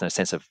no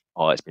sense of,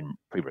 it's been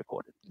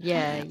pre-recorded.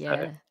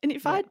 Yeah. And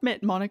if I'd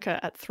met Monica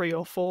at 3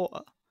 or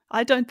 4,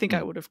 I don't think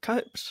I would have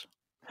coped.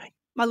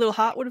 My little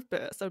heart would have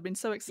burst. I would have been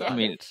so excited. I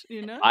mean,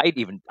 I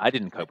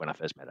didn't cope when I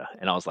first met her,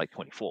 and I was like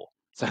 24.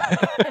 So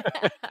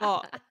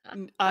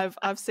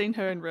I've seen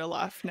her in real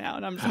life now,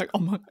 and I'm just like, oh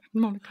my God,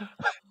 Monica.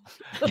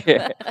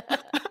 Yeah.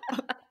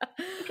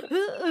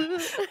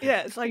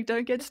 Yeah, it's like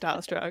don't get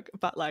starstruck,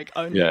 but like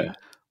only Yeah.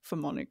 for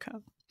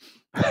Monica.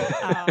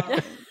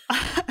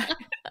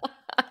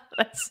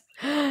 That's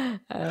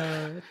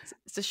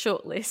it's a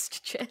short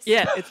list, Jess.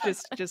 Yeah,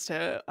 it's just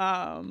her.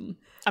 I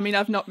mean,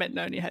 I've not met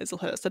Noni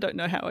Hazelhurst. I don't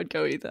know how I'd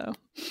go either.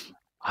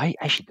 I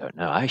actually don't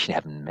know. I actually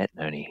haven't met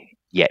Noni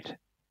yet.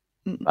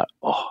 But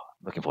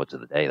looking forward to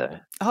the day though.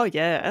 Oh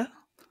yeah.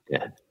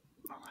 Yeah.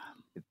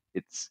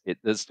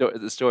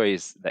 The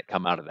stories that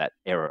come out of that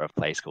era of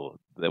Play School,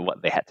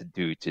 what they had to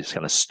do to just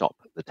kind of stop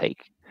the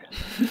take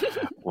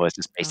was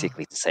just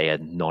basically to say a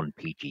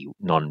non-PG,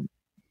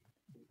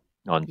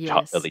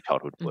 Yes. early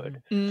childhood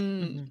word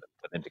Mm.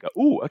 for them to go,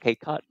 "Ooh, okay,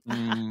 cut."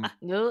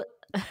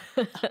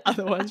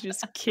 Otherwise,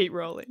 just keep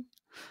rolling.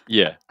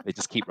 Yeah, they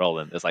just keep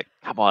rolling. It's like,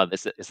 come on,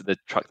 this is the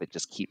truck that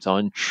just keeps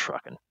on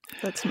trucking.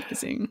 That's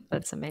amazing.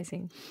 That's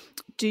amazing.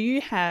 Do you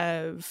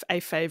have a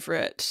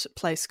favorite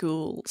Play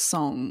School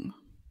song?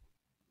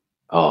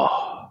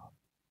 Oh,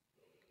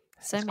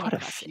 So there's many quite a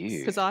classics. few.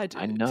 Because I do.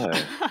 I know.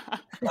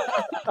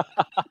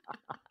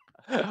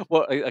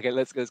 Well, okay,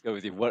 let's go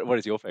with you. What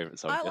is your favorite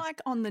song? I Jess?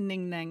 like On the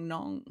Ning Nang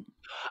Nong.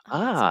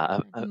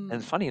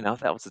 And funny enough,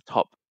 that was the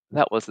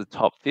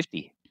top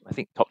 50, I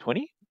think top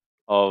 20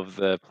 of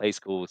the Play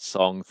School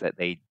songs that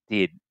they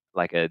did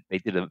they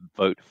did a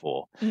vote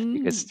for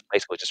because Play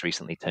School just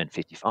recently turned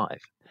 55,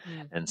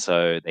 and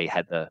so they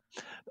had the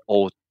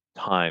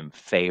all-time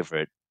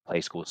favorite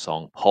Play School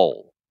song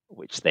poll,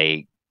 which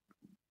they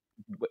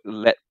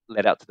let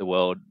out to the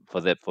world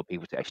for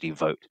people to actually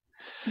vote.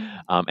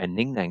 And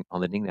Ning Nang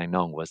on the Ning Nang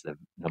Nong was the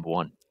number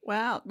one.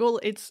 Wow.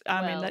 Well,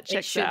 I mean, that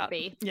checks should out.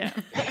 be. Yeah.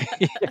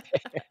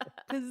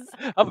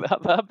 How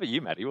about you,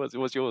 Maddie? What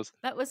was yours?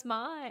 That was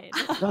mine.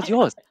 That was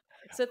yours.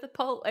 So the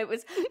poll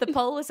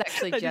was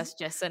actually just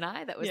Jess and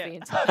I. That was the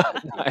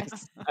entire.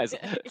 Nice.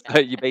 Yeah. So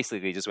you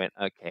basically just went,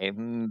 okay,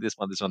 this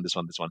one,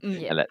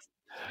 Yeah. and let's.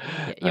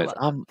 You're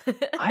welcome.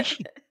 I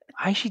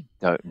actually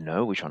don't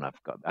know which one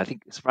I've got. I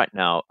think it's right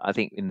now. I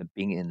think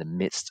being in the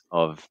midst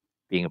of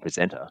being a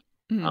presenter,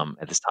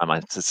 at this time,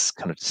 I'm just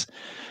kind of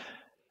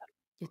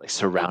like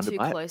surrounded too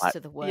by close it. to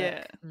the work.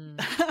 Yeah.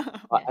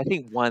 I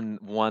think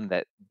one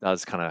that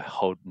does kind of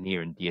hold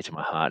near and dear to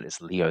my heart is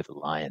Leo the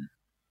Lion.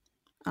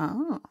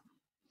 Oh.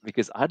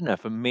 Because I don't know,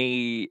 for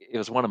me, it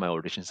was one of my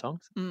audition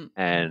songs,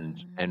 and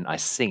I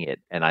sing it,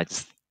 and I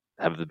just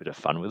have a bit of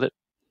fun with it.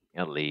 You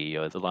know,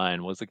 Leo the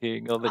Lion was the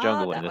king of the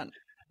jungle, that and one.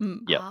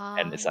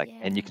 and it's like,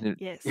 and you can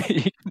Yes.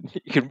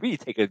 you can really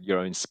take your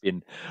own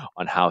spin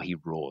on how he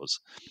roars,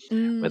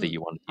 whether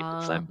you want to keep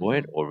it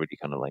flamboyant or really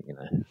kind of like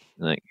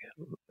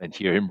and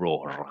hear him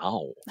roar.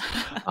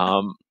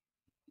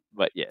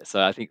 But yeah,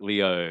 so I think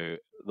Leo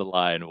the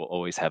Lion will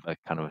always have a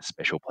kind of a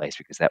special place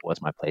because that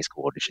was my Play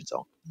School audition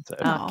song. So,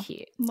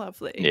 cute.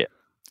 Lovely. Yeah.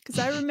 Because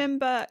I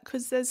remember,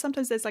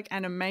 sometimes there's like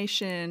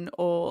animation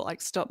or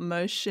like stop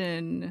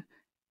motion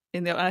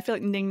in there. And I feel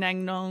like Ning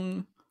Nang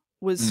Nong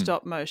was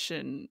stop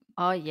motion.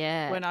 Oh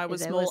yeah. When I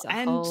was there small, was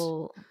a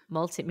whole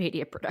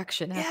multimedia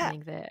production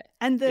happening there.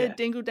 And the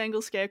Dingle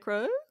Dangle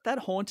Scarecrow, that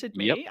haunted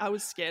me. Yep. I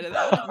was scared of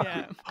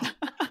that. Yeah.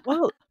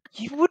 Well,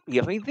 you would be.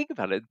 I mean, think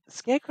about it.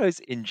 Scarecrows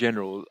in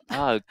general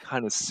are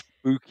kind of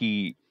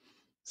spooky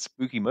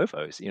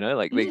mofos, you know,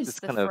 like they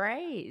just kind of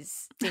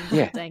phrase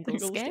Dingle Dangle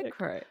Dingle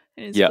Scarecrow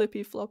and his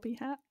flippy floppy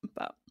hat.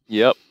 But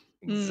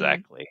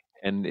exactly.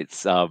 And it's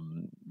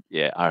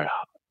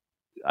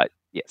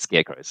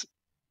scarecrows.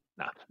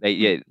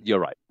 You're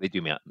right. They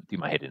do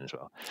my head in as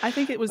well. I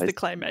think it was the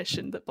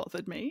claymation that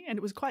bothered me, and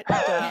it was quite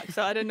dark.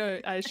 So I don't know.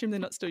 I assume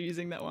they're not still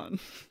using that one.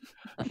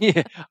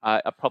 Yeah,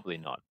 probably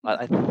not.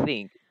 I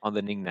think on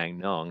the Ning Nang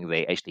Nong,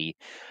 they actually,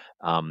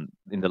 in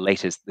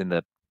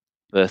the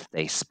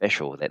birthday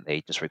special that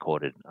they just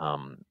recorded, there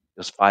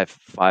was five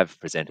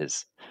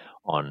presenters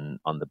on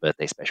the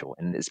birthday special,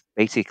 and it's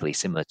basically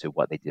similar to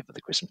what they did for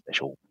the Christmas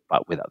special,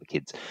 but without the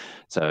kids.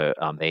 So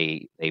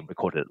they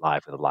recorded it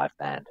live with a live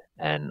band,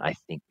 and I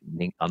think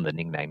on the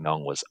Ning Nang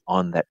Nong was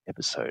on that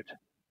episode.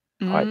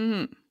 All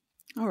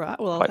right.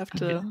 Well, I'll have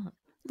to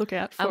look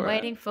out for it. I'm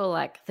waiting for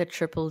like the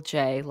Triple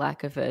J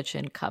Like a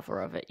Virgin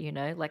cover of it, you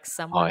know, like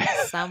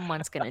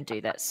someone's going to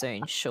do that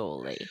soon,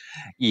 surely.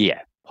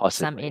 Yeah,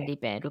 possibly. Some indie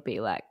band will be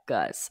like,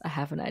 guys, I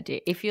have an idea.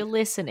 If you're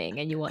listening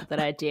and you want that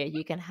idea,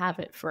 you can have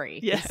it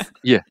free. Yeah.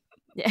 Yeah.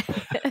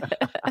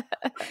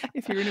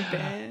 If you're in a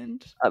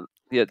band.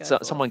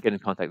 Someone get in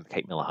contact with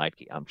Kate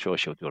Miller-Heidke. I'm sure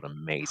she'll do an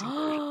amazing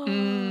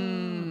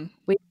version.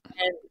 We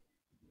can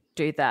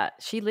do that.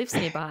 She lives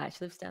nearby.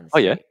 She lives down the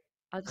street. Oh, yeah?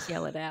 I'll just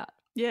yell it out.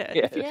 Yeah,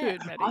 if you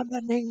could, Maddie. I'm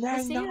the Ning Nang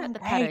I see her at the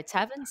Pato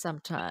Tavern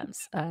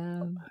sometimes.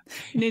 You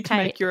need to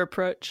make your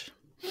approach.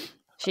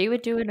 She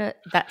would do it.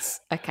 That's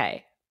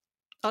okay.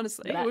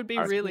 Honestly, it would be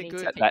really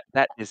good.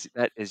 That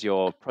is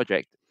your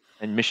project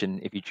and mission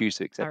if you choose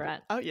to accept All right.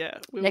 it. Oh yeah.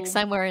 Next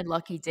time we're in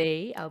Lockie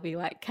D, I'll be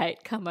like,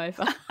 Kate, come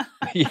over.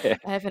 Yeah.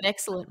 I have an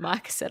excellent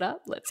mic set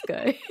up. Let's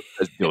go.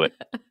 Let's do it.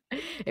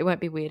 It won't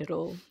be weird at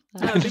all.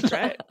 That would be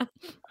great.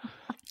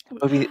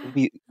 It'll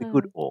be the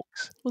good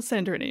orcs. We'll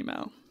send her an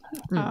email.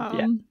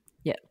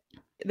 Yeah.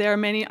 There are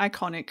many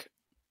iconic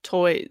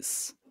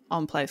toys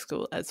on Play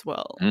School as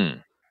well.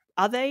 Mm.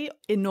 Are they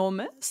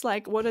enormous?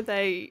 Like, what are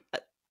they?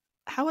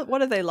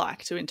 What are they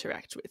like to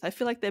interact with? I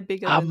feel like they're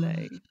bigger than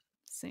they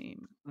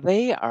seem.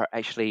 They're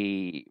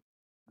actually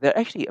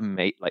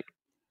amazing. Like,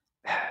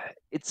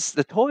 it's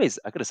the toys.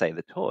 I gotta say,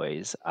 the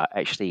toys are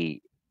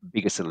actually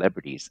bigger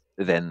celebrities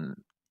than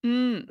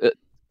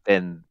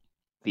than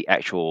the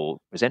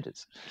actual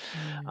presenters,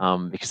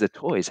 because the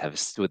toys have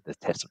stood the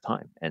test of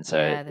time, and so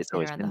Yeah, they've it's been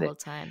always around been the there. whole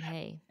time.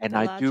 Hey. And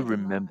They're I larger do than life.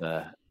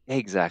 remember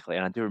exactly,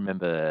 and I do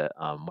remember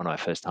one of my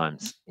first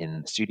times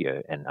in the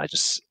studio, and I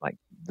just like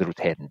Little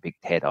Ted and Big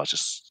Ted. I was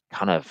just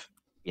kind of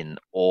in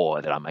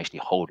awe that I'm actually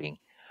holding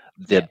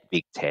the Yeah.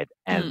 Big Ted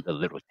and the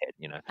Little Ted.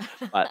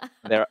 But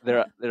there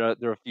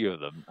are a few of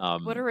them.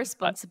 What a But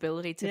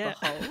responsibility to Yeah.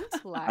 behold.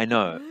 Like, I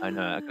know. I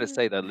gotta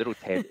say that Little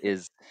Ted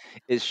is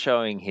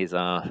showing his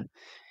Oh.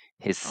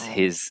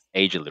 his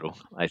age a little.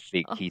 I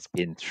think Oh. he's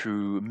been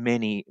through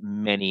many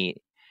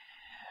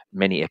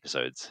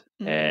episodes,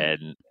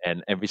 and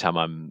every time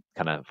I'm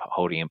kind of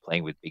holding and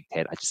playing with Big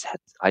Ted,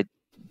 I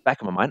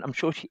back of my mind, I'm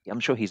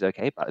sure he's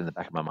okay, but in the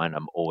back of my mind,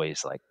 I'm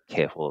always like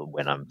careful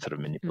when I'm sort of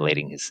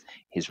manipulating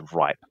his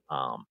right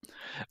arm,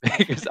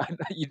 because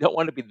you don't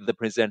want to be the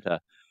presenter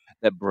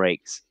that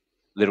breaks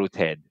Little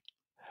Ted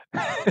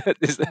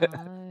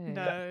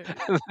No.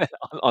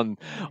 on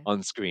Yeah.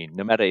 on screen,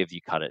 no matter if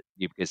you cut it,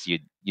 because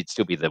you'd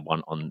still be the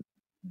one on.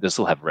 They'll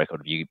still have a record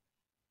of you,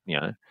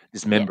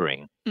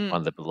 dismembering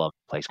on the beloved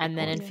Play School And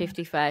then in toys.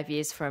 55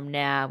 years from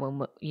now,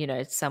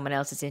 when someone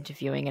else is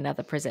interviewing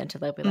another presenter,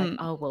 they'll be like,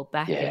 "Oh, well,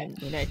 back Yeah. in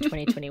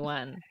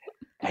 2021."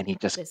 And he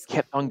just This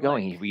kept on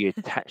going. He bloke.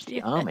 reattached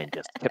the arm and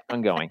just kept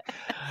on going.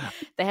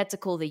 They had to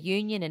call the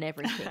union and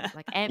everything.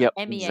 Like Yep,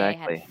 MEA had a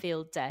exactly.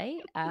 field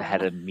day. They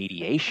had a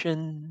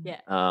mediation.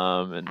 Yeah.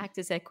 And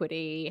Actors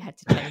Equity had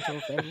to change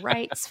all their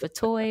rates for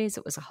toys.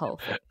 It was a whole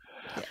thing.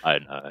 Yeah. I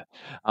know.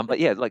 But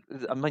yeah, like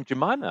I mean,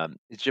 Jemima,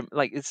 it's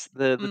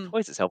the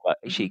toys itself are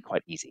actually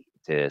quite easy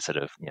to sort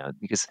of,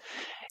 because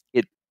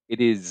it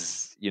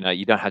is, you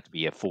don't have to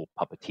be a full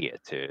puppeteer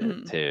to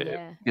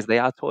Yeah. because they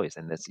are toys,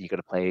 and you got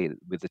to play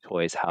with the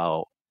toys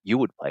how you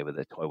would play with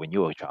a toy when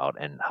you were a child,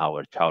 and how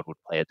a child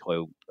would play a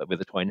toy with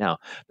a toy now.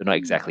 They're not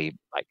exactly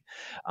like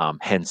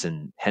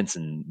Henson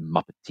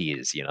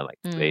Muppeteers, like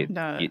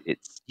No.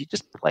 you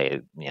just play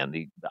it,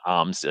 the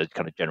arms,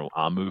 kind of general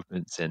arm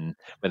movements, and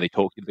when they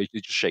talk, they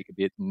just shake a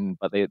bit,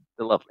 but they're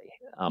lovely.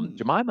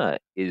 Jemima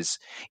is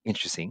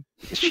interesting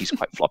because she's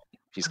quite floppy.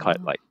 She's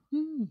quite like,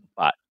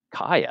 but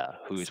Kaya,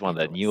 who is one of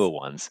the newer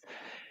ones,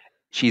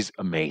 she's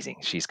amazing.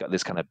 She's got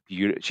this kind of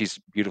she's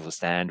beautiful to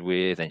stand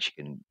with, and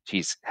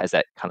she's has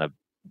that kind of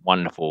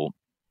wonderful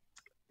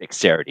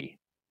dexterity,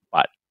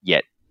 but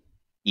yet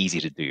easy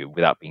to do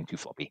without being too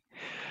floppy.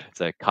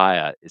 So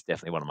Kaya is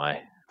definitely one of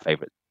my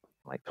favorite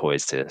like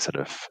toys to sort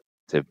of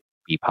to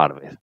be part of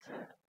it.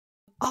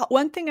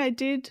 One thing I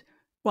did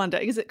wonder,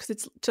 is it because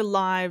it's to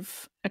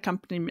live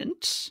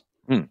accompaniment?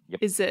 Yep.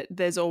 Is it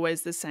there's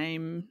always the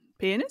same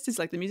pianist? Is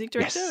like the music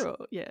director? Yes. Or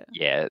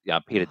Yeah.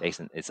 Peter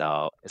Dason is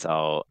our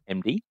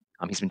MD.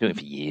 He's been doing it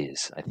for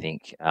years, I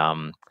think.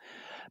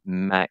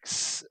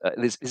 Max,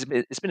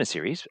 it's been a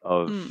series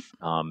of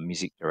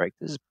music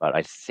directors, but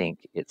I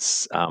think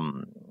it's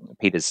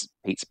Peter's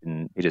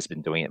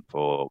been doing it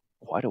for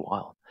quite a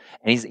while,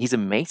 and he's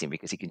amazing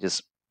because he can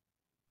just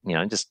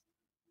just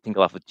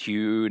tinkle off a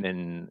tune,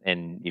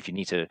 and if you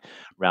need to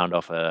round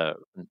off a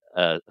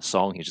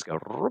song, he just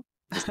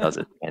just does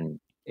it, and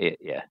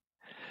yeah.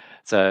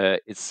 So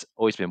it's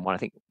always been one. I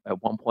think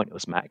at one point it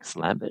was Max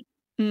Lambert.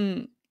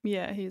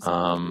 Yeah, he's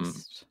on the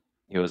list.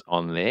 He was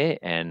on there,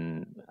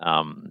 and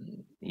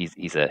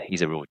he's a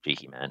real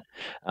cheeky man.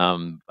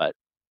 But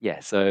yeah,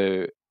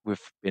 so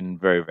we've been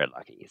very, very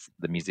lucky.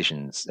 The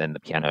musicians and the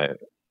piano,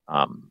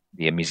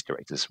 the music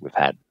directors we've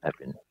had have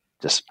been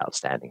just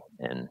outstanding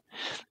and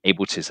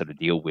able to sort of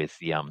deal with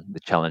the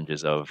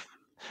challenges of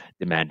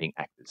demanding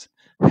actors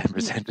and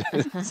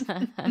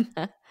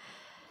presenters.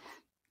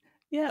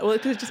 Yeah, well,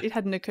 because it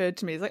hadn't occurred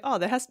to me. It's like, oh,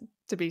 there has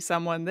to be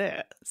someone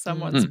there.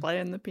 Someone's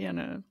playing the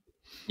piano.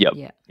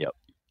 Yep.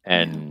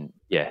 And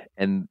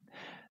and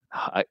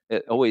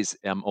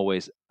I'm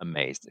always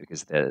amazed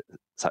because they're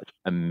such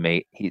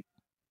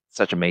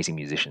amazing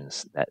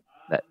musicians that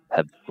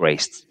have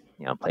graced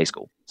Play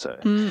School. So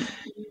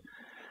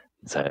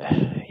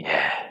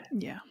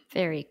yeah,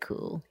 very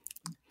cool.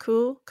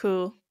 Cool.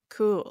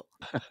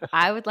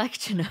 I would like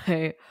to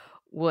know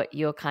what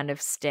your kind of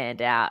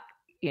standout,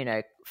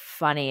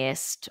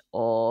 funniest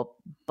or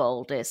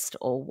boldest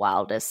or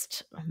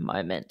wildest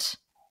moment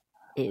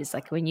is.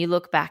 Like when you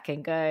look back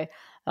and go,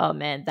 oh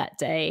man, that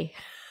day,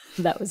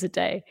 that was a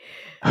day.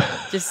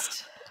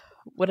 Just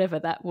whatever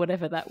that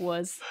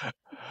was.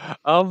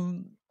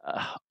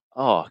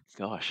 Oh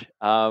gosh.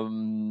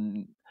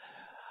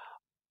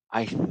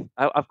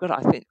 I've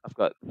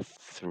got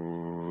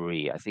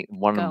three. I think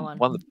one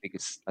of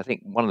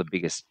the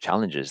biggest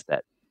challenges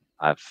that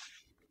I've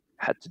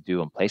had to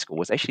do on Play School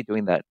was actually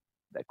doing that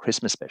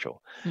Christmas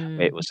special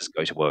where it was just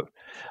go to work.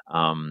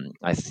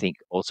 I think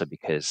also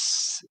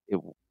because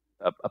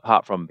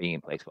apart from being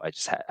in Play School, I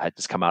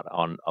just come out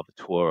of a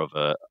tour of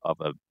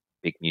a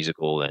big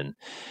musical and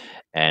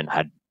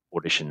had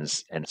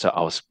auditions, and so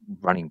I was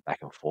running back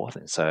and forth,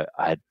 and so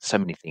I had so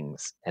many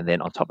things, and then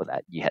on top of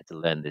that, you had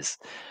to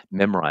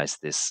memorize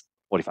this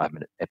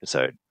 45-minute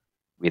episode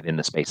within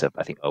the space of,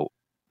 I think,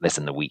 less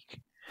than a week,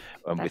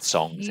 with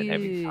songs and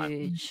every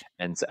time,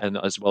 and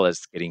as well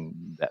as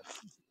getting that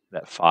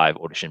 5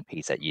 audition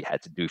piece that you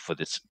had to do for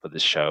this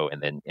show,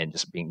 and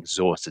just being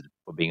exhausted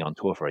for being on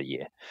tour for a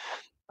year.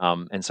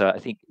 And so I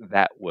think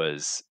that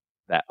was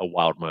a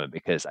wild moment,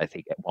 because I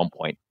think at one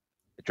point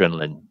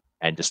adrenaline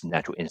and just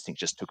natural instinct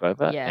just took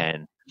over,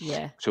 and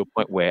to a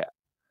point where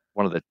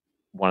one of the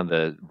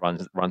run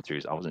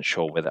throughs, I wasn't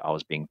sure whether I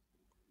was being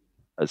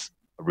a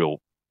real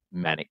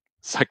manic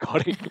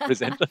psychotic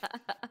presenter,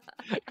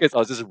 because I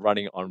was just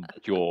running on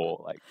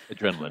pure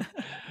adrenaline,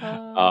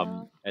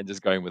 and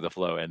just going with the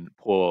flow. And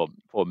poor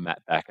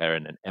Matt Backer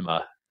and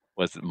Emma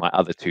was my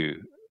other 2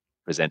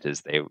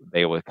 presenters.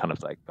 They were kind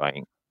of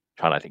trying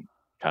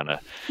to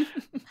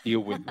deal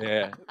with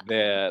their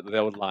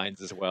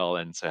lines as well,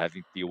 and so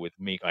having to deal with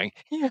me going,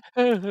 yeah.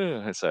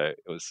 So it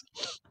was.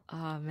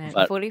 Oh man,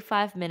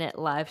 45-minute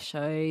live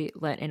show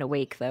learnt in a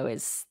week though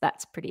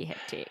that's pretty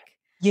hectic.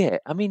 Yeah,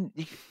 I mean,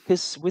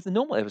 because with the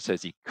normal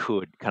episodes, you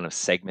could kind of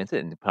segment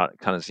it and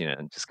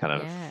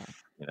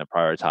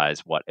prioritize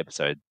what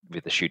episode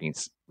with the shooting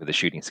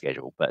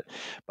schedule. But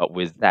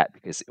with that,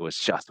 because it was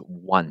just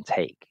one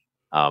take,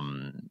 but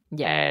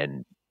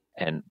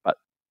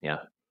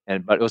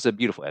it was a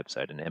beautiful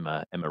episode, and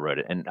Emma wrote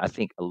it, and I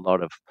think a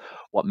lot of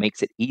what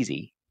makes it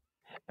easy,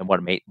 and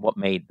what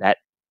made that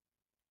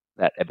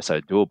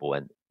episode doable,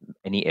 and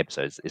any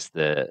episodes, is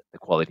the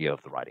quality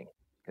of the writing.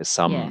 Because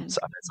some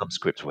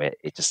scripts where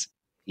it just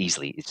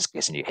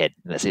gets in your head,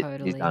 and that's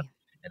totally. It's done.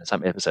 And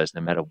some episodes,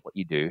 no matter what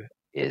you do,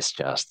 it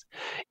just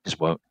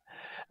won't.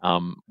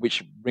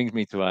 Which brings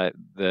me to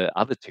the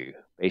other 2.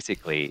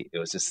 Basically, it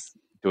was just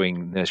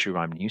doing nursery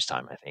rhyme news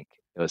time. I think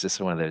it was just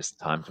one of those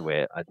times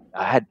where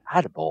I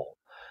had a ball,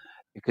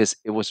 because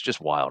it was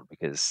just wild,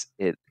 because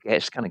it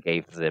just kind of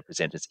gave the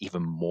presenters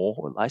even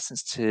more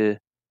license to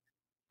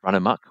run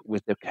amok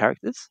with their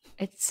characters.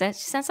 It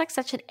sounds like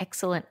such an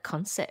excellent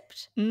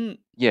concept.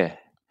 Yeah.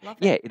 Love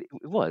it. Yeah,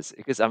 it was,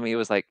 because I mean, it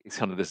was it's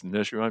kind of this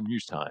nursery rhyme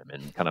news time,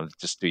 and kind of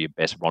just do your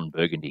best Ron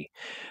Burgundy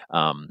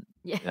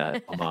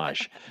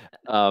homage.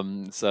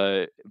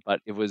 But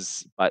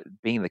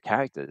being the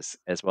characters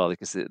as well,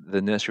 because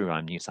the nursery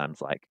rhyme news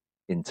times,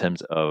 in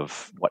terms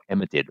of what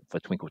Emma did for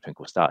Twinkle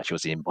Twinkle Star, she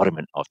was the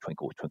embodiment of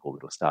Twinkle Twinkle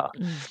Little Star,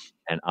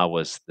 and I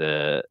was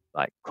the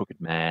crooked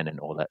man and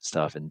all that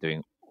stuff, and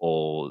doing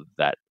all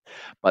that.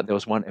 But there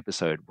was one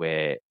episode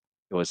where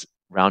it was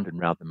Round and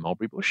Round the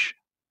Mulberry Bush.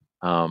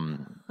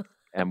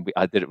 And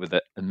I did it with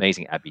the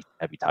amazing Abby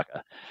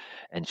Tucker,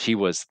 and she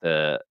was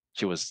the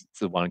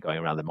one going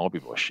around the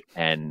mulberry bush,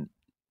 and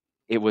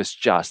it was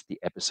just the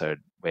episode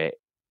where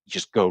you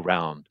just go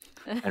round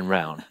and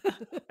round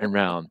and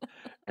round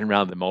and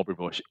round the mulberry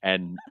bush,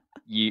 and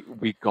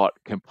I got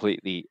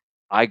completely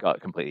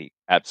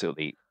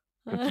absolutely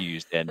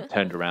confused and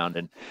turned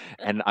around,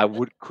 and I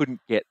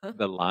couldn't get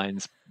the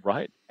lines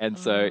right. And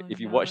so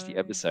if you watch the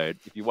episode,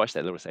 if you watch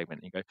that little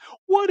segment, and you go,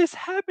 what is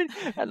happening?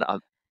 And I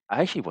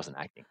actually wasn't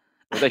acting.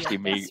 It was actually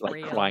me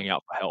crying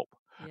out for help.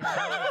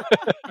 Yeah.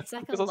 It's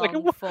like a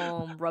long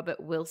form Robert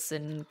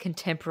Wilson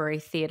contemporary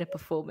theatre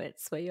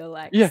performance where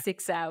you're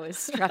 6 hours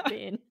strap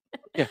in.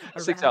 Yeah,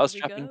 6 hours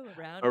strapping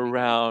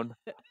around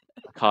a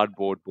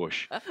cardboard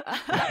bush.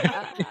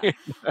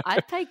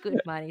 I'd pay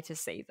good money to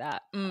see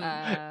that.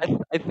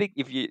 I think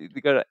if you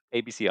go to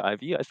ABC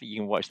iView, I think you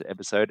can watch the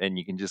episode, and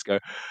you can just go,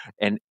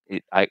 and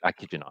I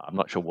kid you not, I'm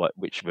not sure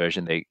which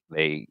version they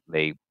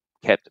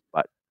kept,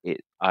 but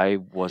I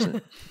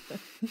wasn't.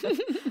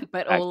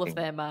 But all of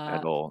them are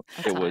at all.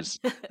 It was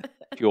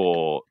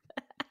pure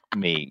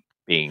me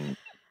being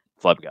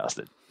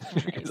flabbergasted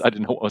because I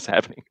didn't know what was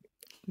happening.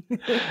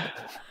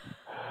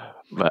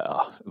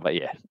 But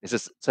yeah, it's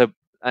just so.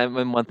 I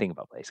mean, one thing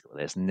about Play School,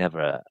 there's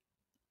never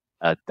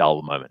a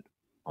dull moment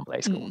on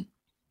Play School,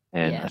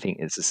 and I think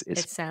it's a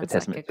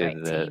testament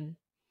to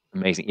the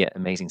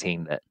amazing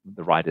team, that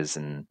the writers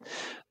and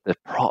the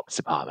props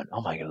department.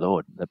 Oh my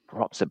Lord, the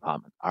props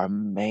department are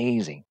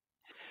amazing.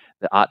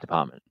 The art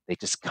department, they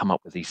just come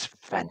up with these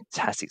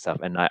fantastic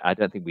stuff, and I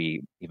don't think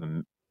we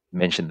even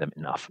mention them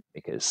enough,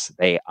 because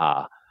they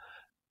are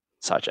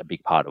such a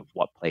big part of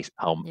what makes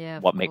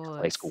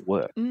Play School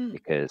work.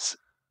 Because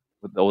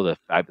with all the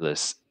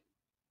fabulous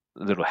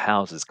little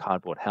houses,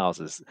 cardboard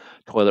houses,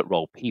 toilet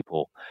roll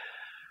people,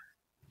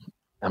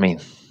 I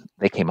mean,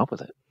 they came up with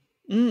it.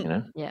 You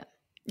know?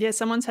 Yeah,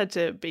 someone's had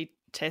to be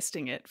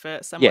testing it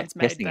first. Someone's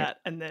made that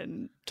and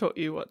then taught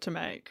you what to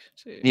make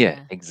too. Yeah,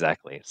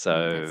 exactly.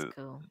 So that's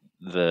cool.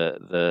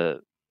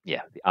 The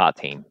art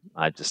team,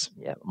 I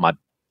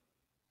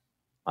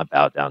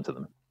bow down to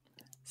them.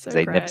 So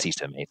they never cease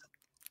to amaze.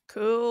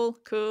 Cool.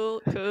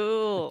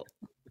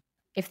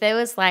 If there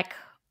was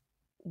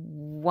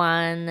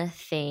one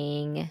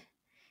thing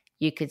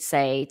you could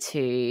say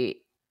to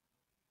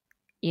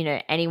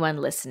anyone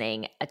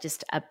listening,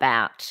 just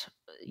about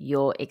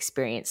your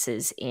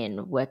experiences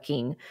in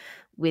working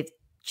with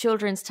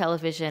children's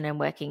television and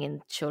working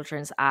in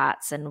children's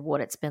arts, and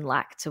what it's been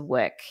like to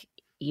work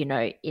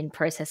in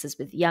processes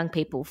with young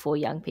people, for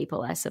young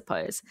people, I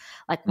suppose.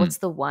 Like, what's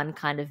the one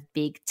kind of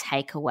big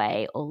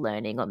takeaway or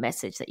learning or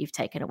message that you've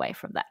taken away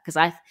from that?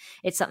 Because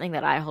it's something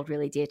that I hold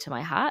really dear to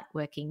my heart,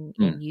 working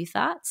in youth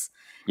arts.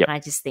 Yep. And I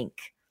just think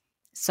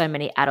so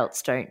many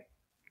adults don't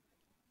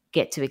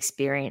get to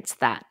experience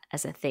that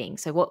as a thing.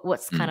 So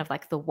what's kind of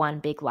like the one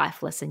big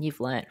life lesson you've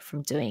learned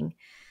from doing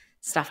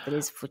stuff that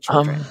is for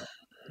children?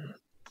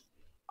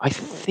 I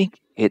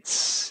think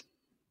there's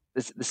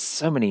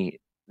so many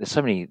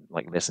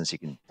like lessons you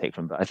can take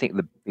from, but I think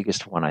the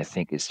biggest one, I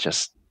think, is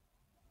just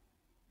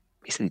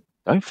basically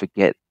don't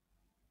forget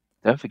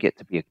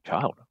to be a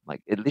child.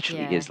 Like, it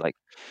literally is like,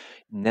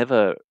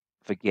 never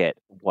forget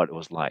what it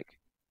was like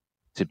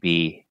to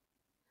be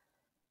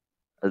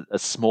a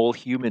small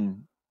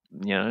human,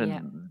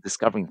 and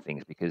discovering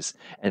things,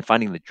 and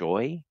finding the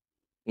joy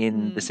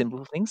in the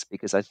simple things,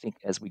 because I think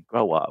as we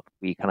grow up,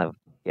 we kind of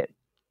get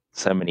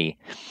so many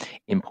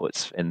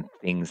inputs and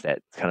things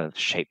that kind of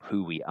shape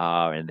who we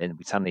are, and then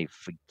we suddenly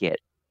forget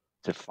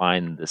to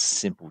find the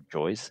simple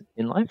joys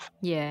in life.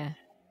 Yeah.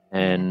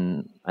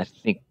 And I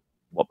think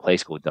what Play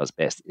School does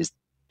best is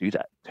do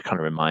that, to kind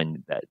of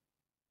remind that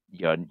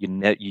you're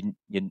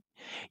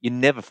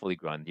never fully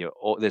grown.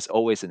 There's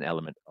always an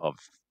element of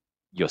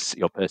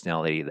your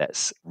personality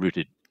that's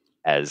rooted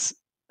as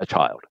a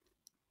child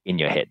in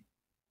your head.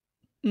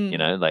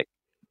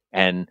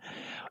 And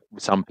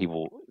some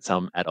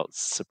adults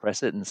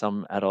suppress it, and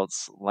some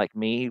adults, like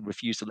me,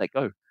 refuse to let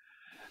go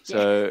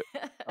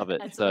of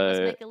it. And so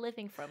just make a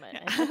living from it.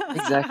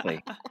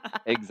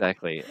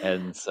 Exactly.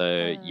 And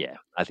so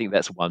I think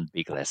that's one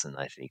big lesson,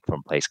 I think,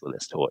 from Play School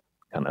that's taught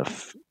kind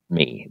of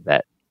me,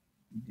 that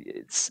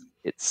it's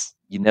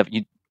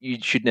you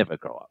should never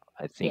grow up.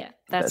 I think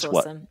that's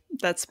awesome.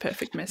 That's a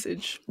perfect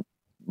message.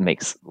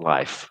 Makes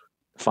life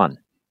fun.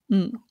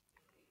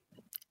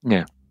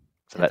 Yeah.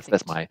 So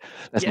that's my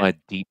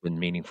deep and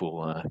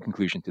meaningful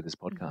conclusion to this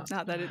podcast.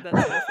 No,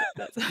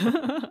 that's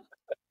perfect.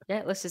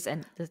 Yeah, let's just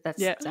end. That's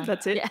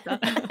it. Yeah.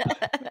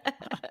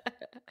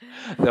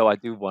 Though I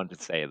do want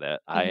to say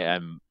that I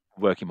am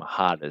working my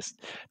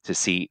hardest to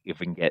see if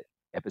we can get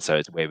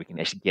episodes where we can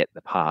actually get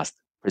the past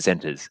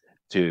presenters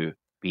to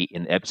be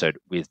in the episode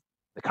with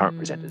the current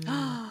presenters.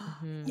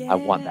 Yes. I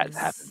want that to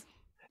happen,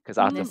 because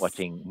after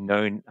watching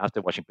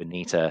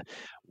Benita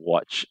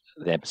watch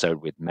the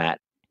episode with Matt,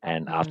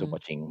 and after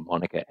watching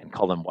Monica and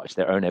Colin watch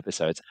their own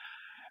episodes,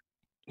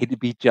 it'd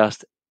be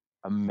just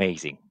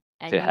amazing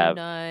and to have.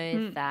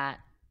 That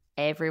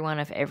everyone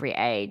of every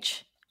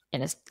age,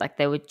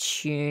 they would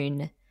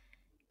tune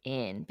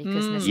in,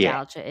 because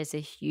nostalgia is a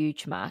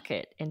huge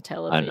market in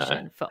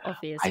television for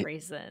obvious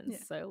reasons.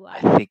 So I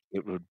think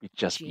it would be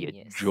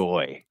a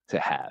joy to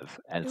have.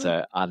 And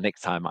so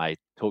next time I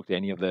talk to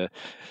any of the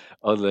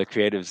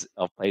creatives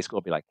of Play School,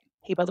 I'll be like,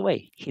 hey, by the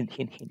way, hint.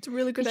 It's a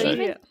really good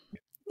idea.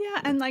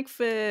 Yeah, and like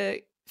for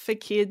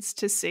kids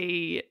to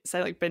see,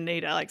 say, like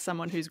Benita, like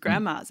someone who's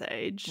grandma's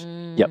age,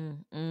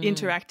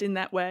 interact in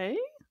that way,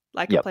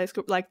 like a Play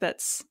School, like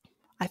that's,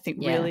 I think,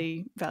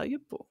 really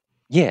valuable.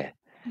 Yeah.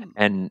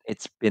 And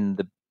it's been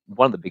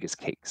one of the biggest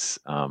kicks.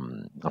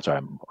 I'm sorry,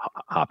 I'm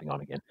harping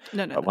on again.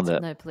 No,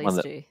 please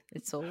do.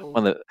 It's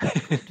all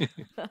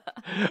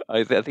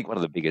I think one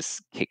of the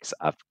biggest kicks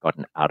I've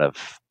gotten out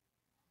of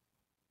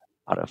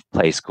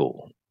Play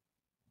School,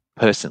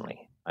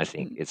 personally, I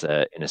think, is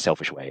in a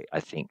selfish way, I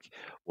think,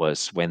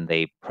 was when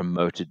they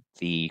promoted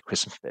the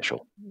Christmas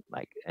special,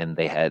 and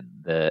they had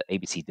the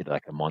ABC did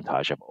like a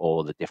montage of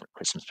all the different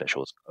Christmas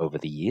specials over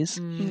the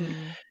years.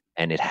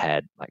 And it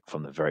had, like,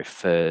 from the very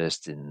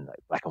first in like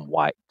black and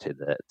white to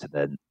the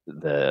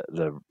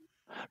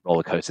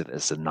roller coaster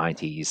that's the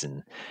 90s,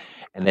 and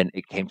then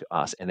it came to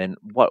us, and then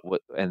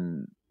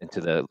and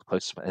to the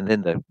closest, and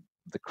then the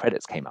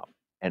credits came up,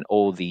 and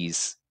all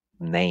these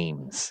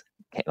names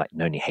came, like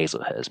Noni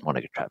Hazelhurst,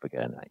 Monica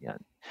Trappiger,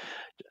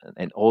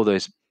 and all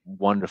those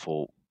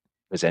wonderful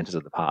presenters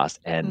of the past,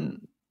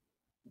 and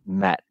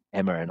Matt,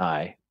 Emma, and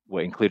I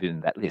were included in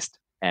that list.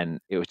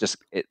 And it was just,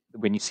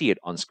 when you see it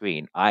on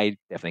screen, I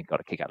definitely got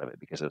a kick out of it,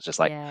 because it was just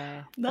like,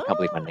 I can't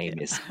believe my name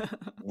is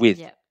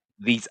with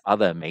these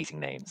other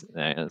amazing names.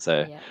 And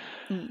so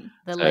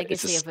the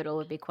legacy of it all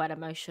would be quite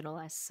emotional,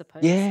 I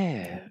suppose.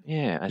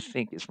 Yeah. I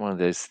think it's one of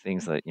those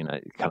things that,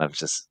 kind of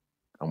just,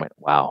 I went,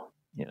 wow.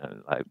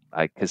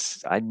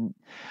 Because I'm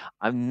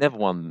never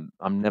one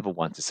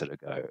to sort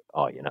of go,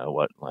 oh, you know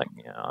what, like,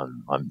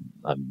 I'm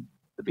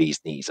the bee's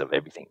knees of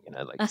everything,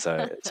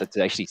 so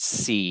to actually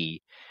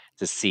see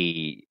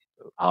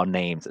our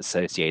names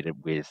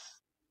associated with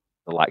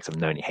the likes of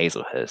Noni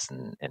Hazelhurst,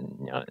 and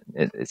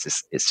it's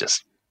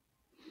just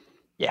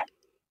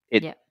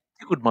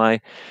tickled my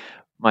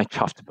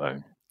chuff to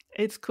bone.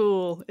 It's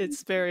cool.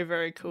 It's very,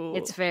 very cool.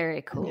 It's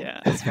very cool.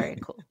 Yeah, it's very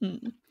cool.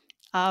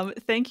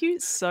 Thank you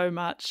so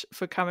much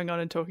for coming on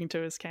and talking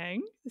to us,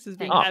 Kang. This has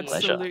been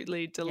pleasure.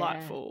 absolutely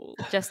delightful.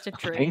 Yeah. Just a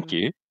dream. Thank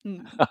you.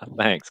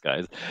 Thanks,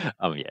 guys.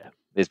 Yeah,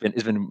 it's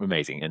been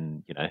amazing,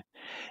 and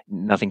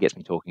nothing gets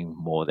me talking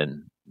more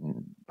than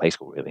Play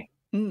School, really.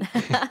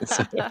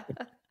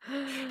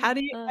 How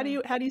do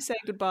you say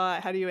goodbye?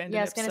 How do you end? Yeah,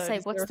 an I was going to episode? say,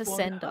 Is what's there a the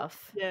format? send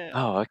off? Yeah.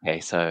 Oh, okay.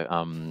 So,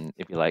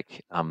 if you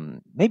like,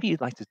 maybe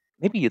you'd like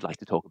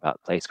to talk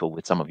about Play School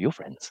with some of your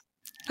friends.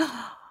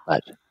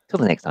 But till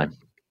the next time,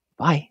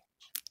 bye.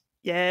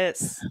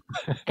 Yes.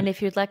 And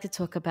if you'd like to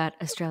talk about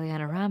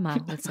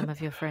Australianorama with some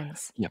of your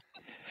friends,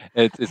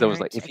 It's always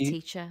like a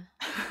teacher,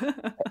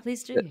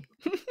 please do.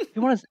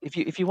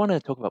 if you want to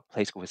talk about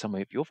Play School with some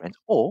of your friends,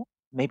 or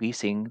maybe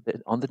sing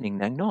on the Ning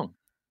Nang Nong.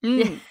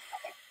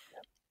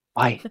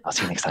 Bye. I'll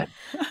see you next time.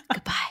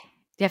 Goodbye.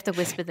 Do you have to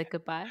whisper the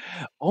goodbye?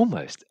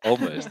 Almost. Like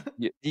a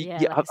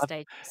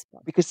stage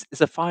spot. Because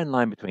there's a fine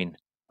line between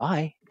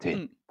bye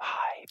to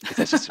bye. Because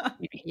that's just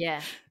creepy.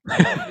 Yeah.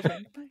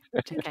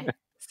 Okay.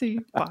 See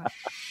you. Bye.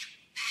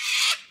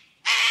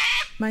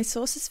 My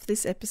sources for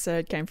this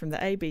episode came from the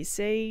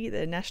ABC,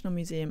 the National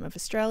Museum of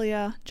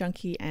Australia,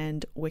 Junkee,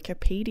 and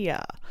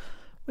Wikipedia.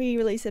 We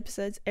release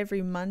episodes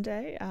every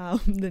Monday.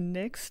 The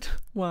next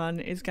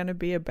one is going to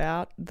be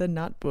about the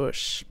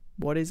nutbush.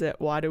 What is it?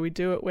 Why do we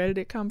do it? Where did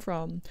it come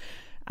from?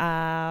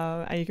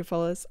 And you can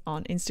follow us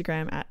on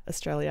Instagram at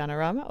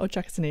Australianorama or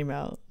chuck us an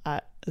email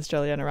at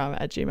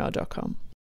australianorama@gmail.com.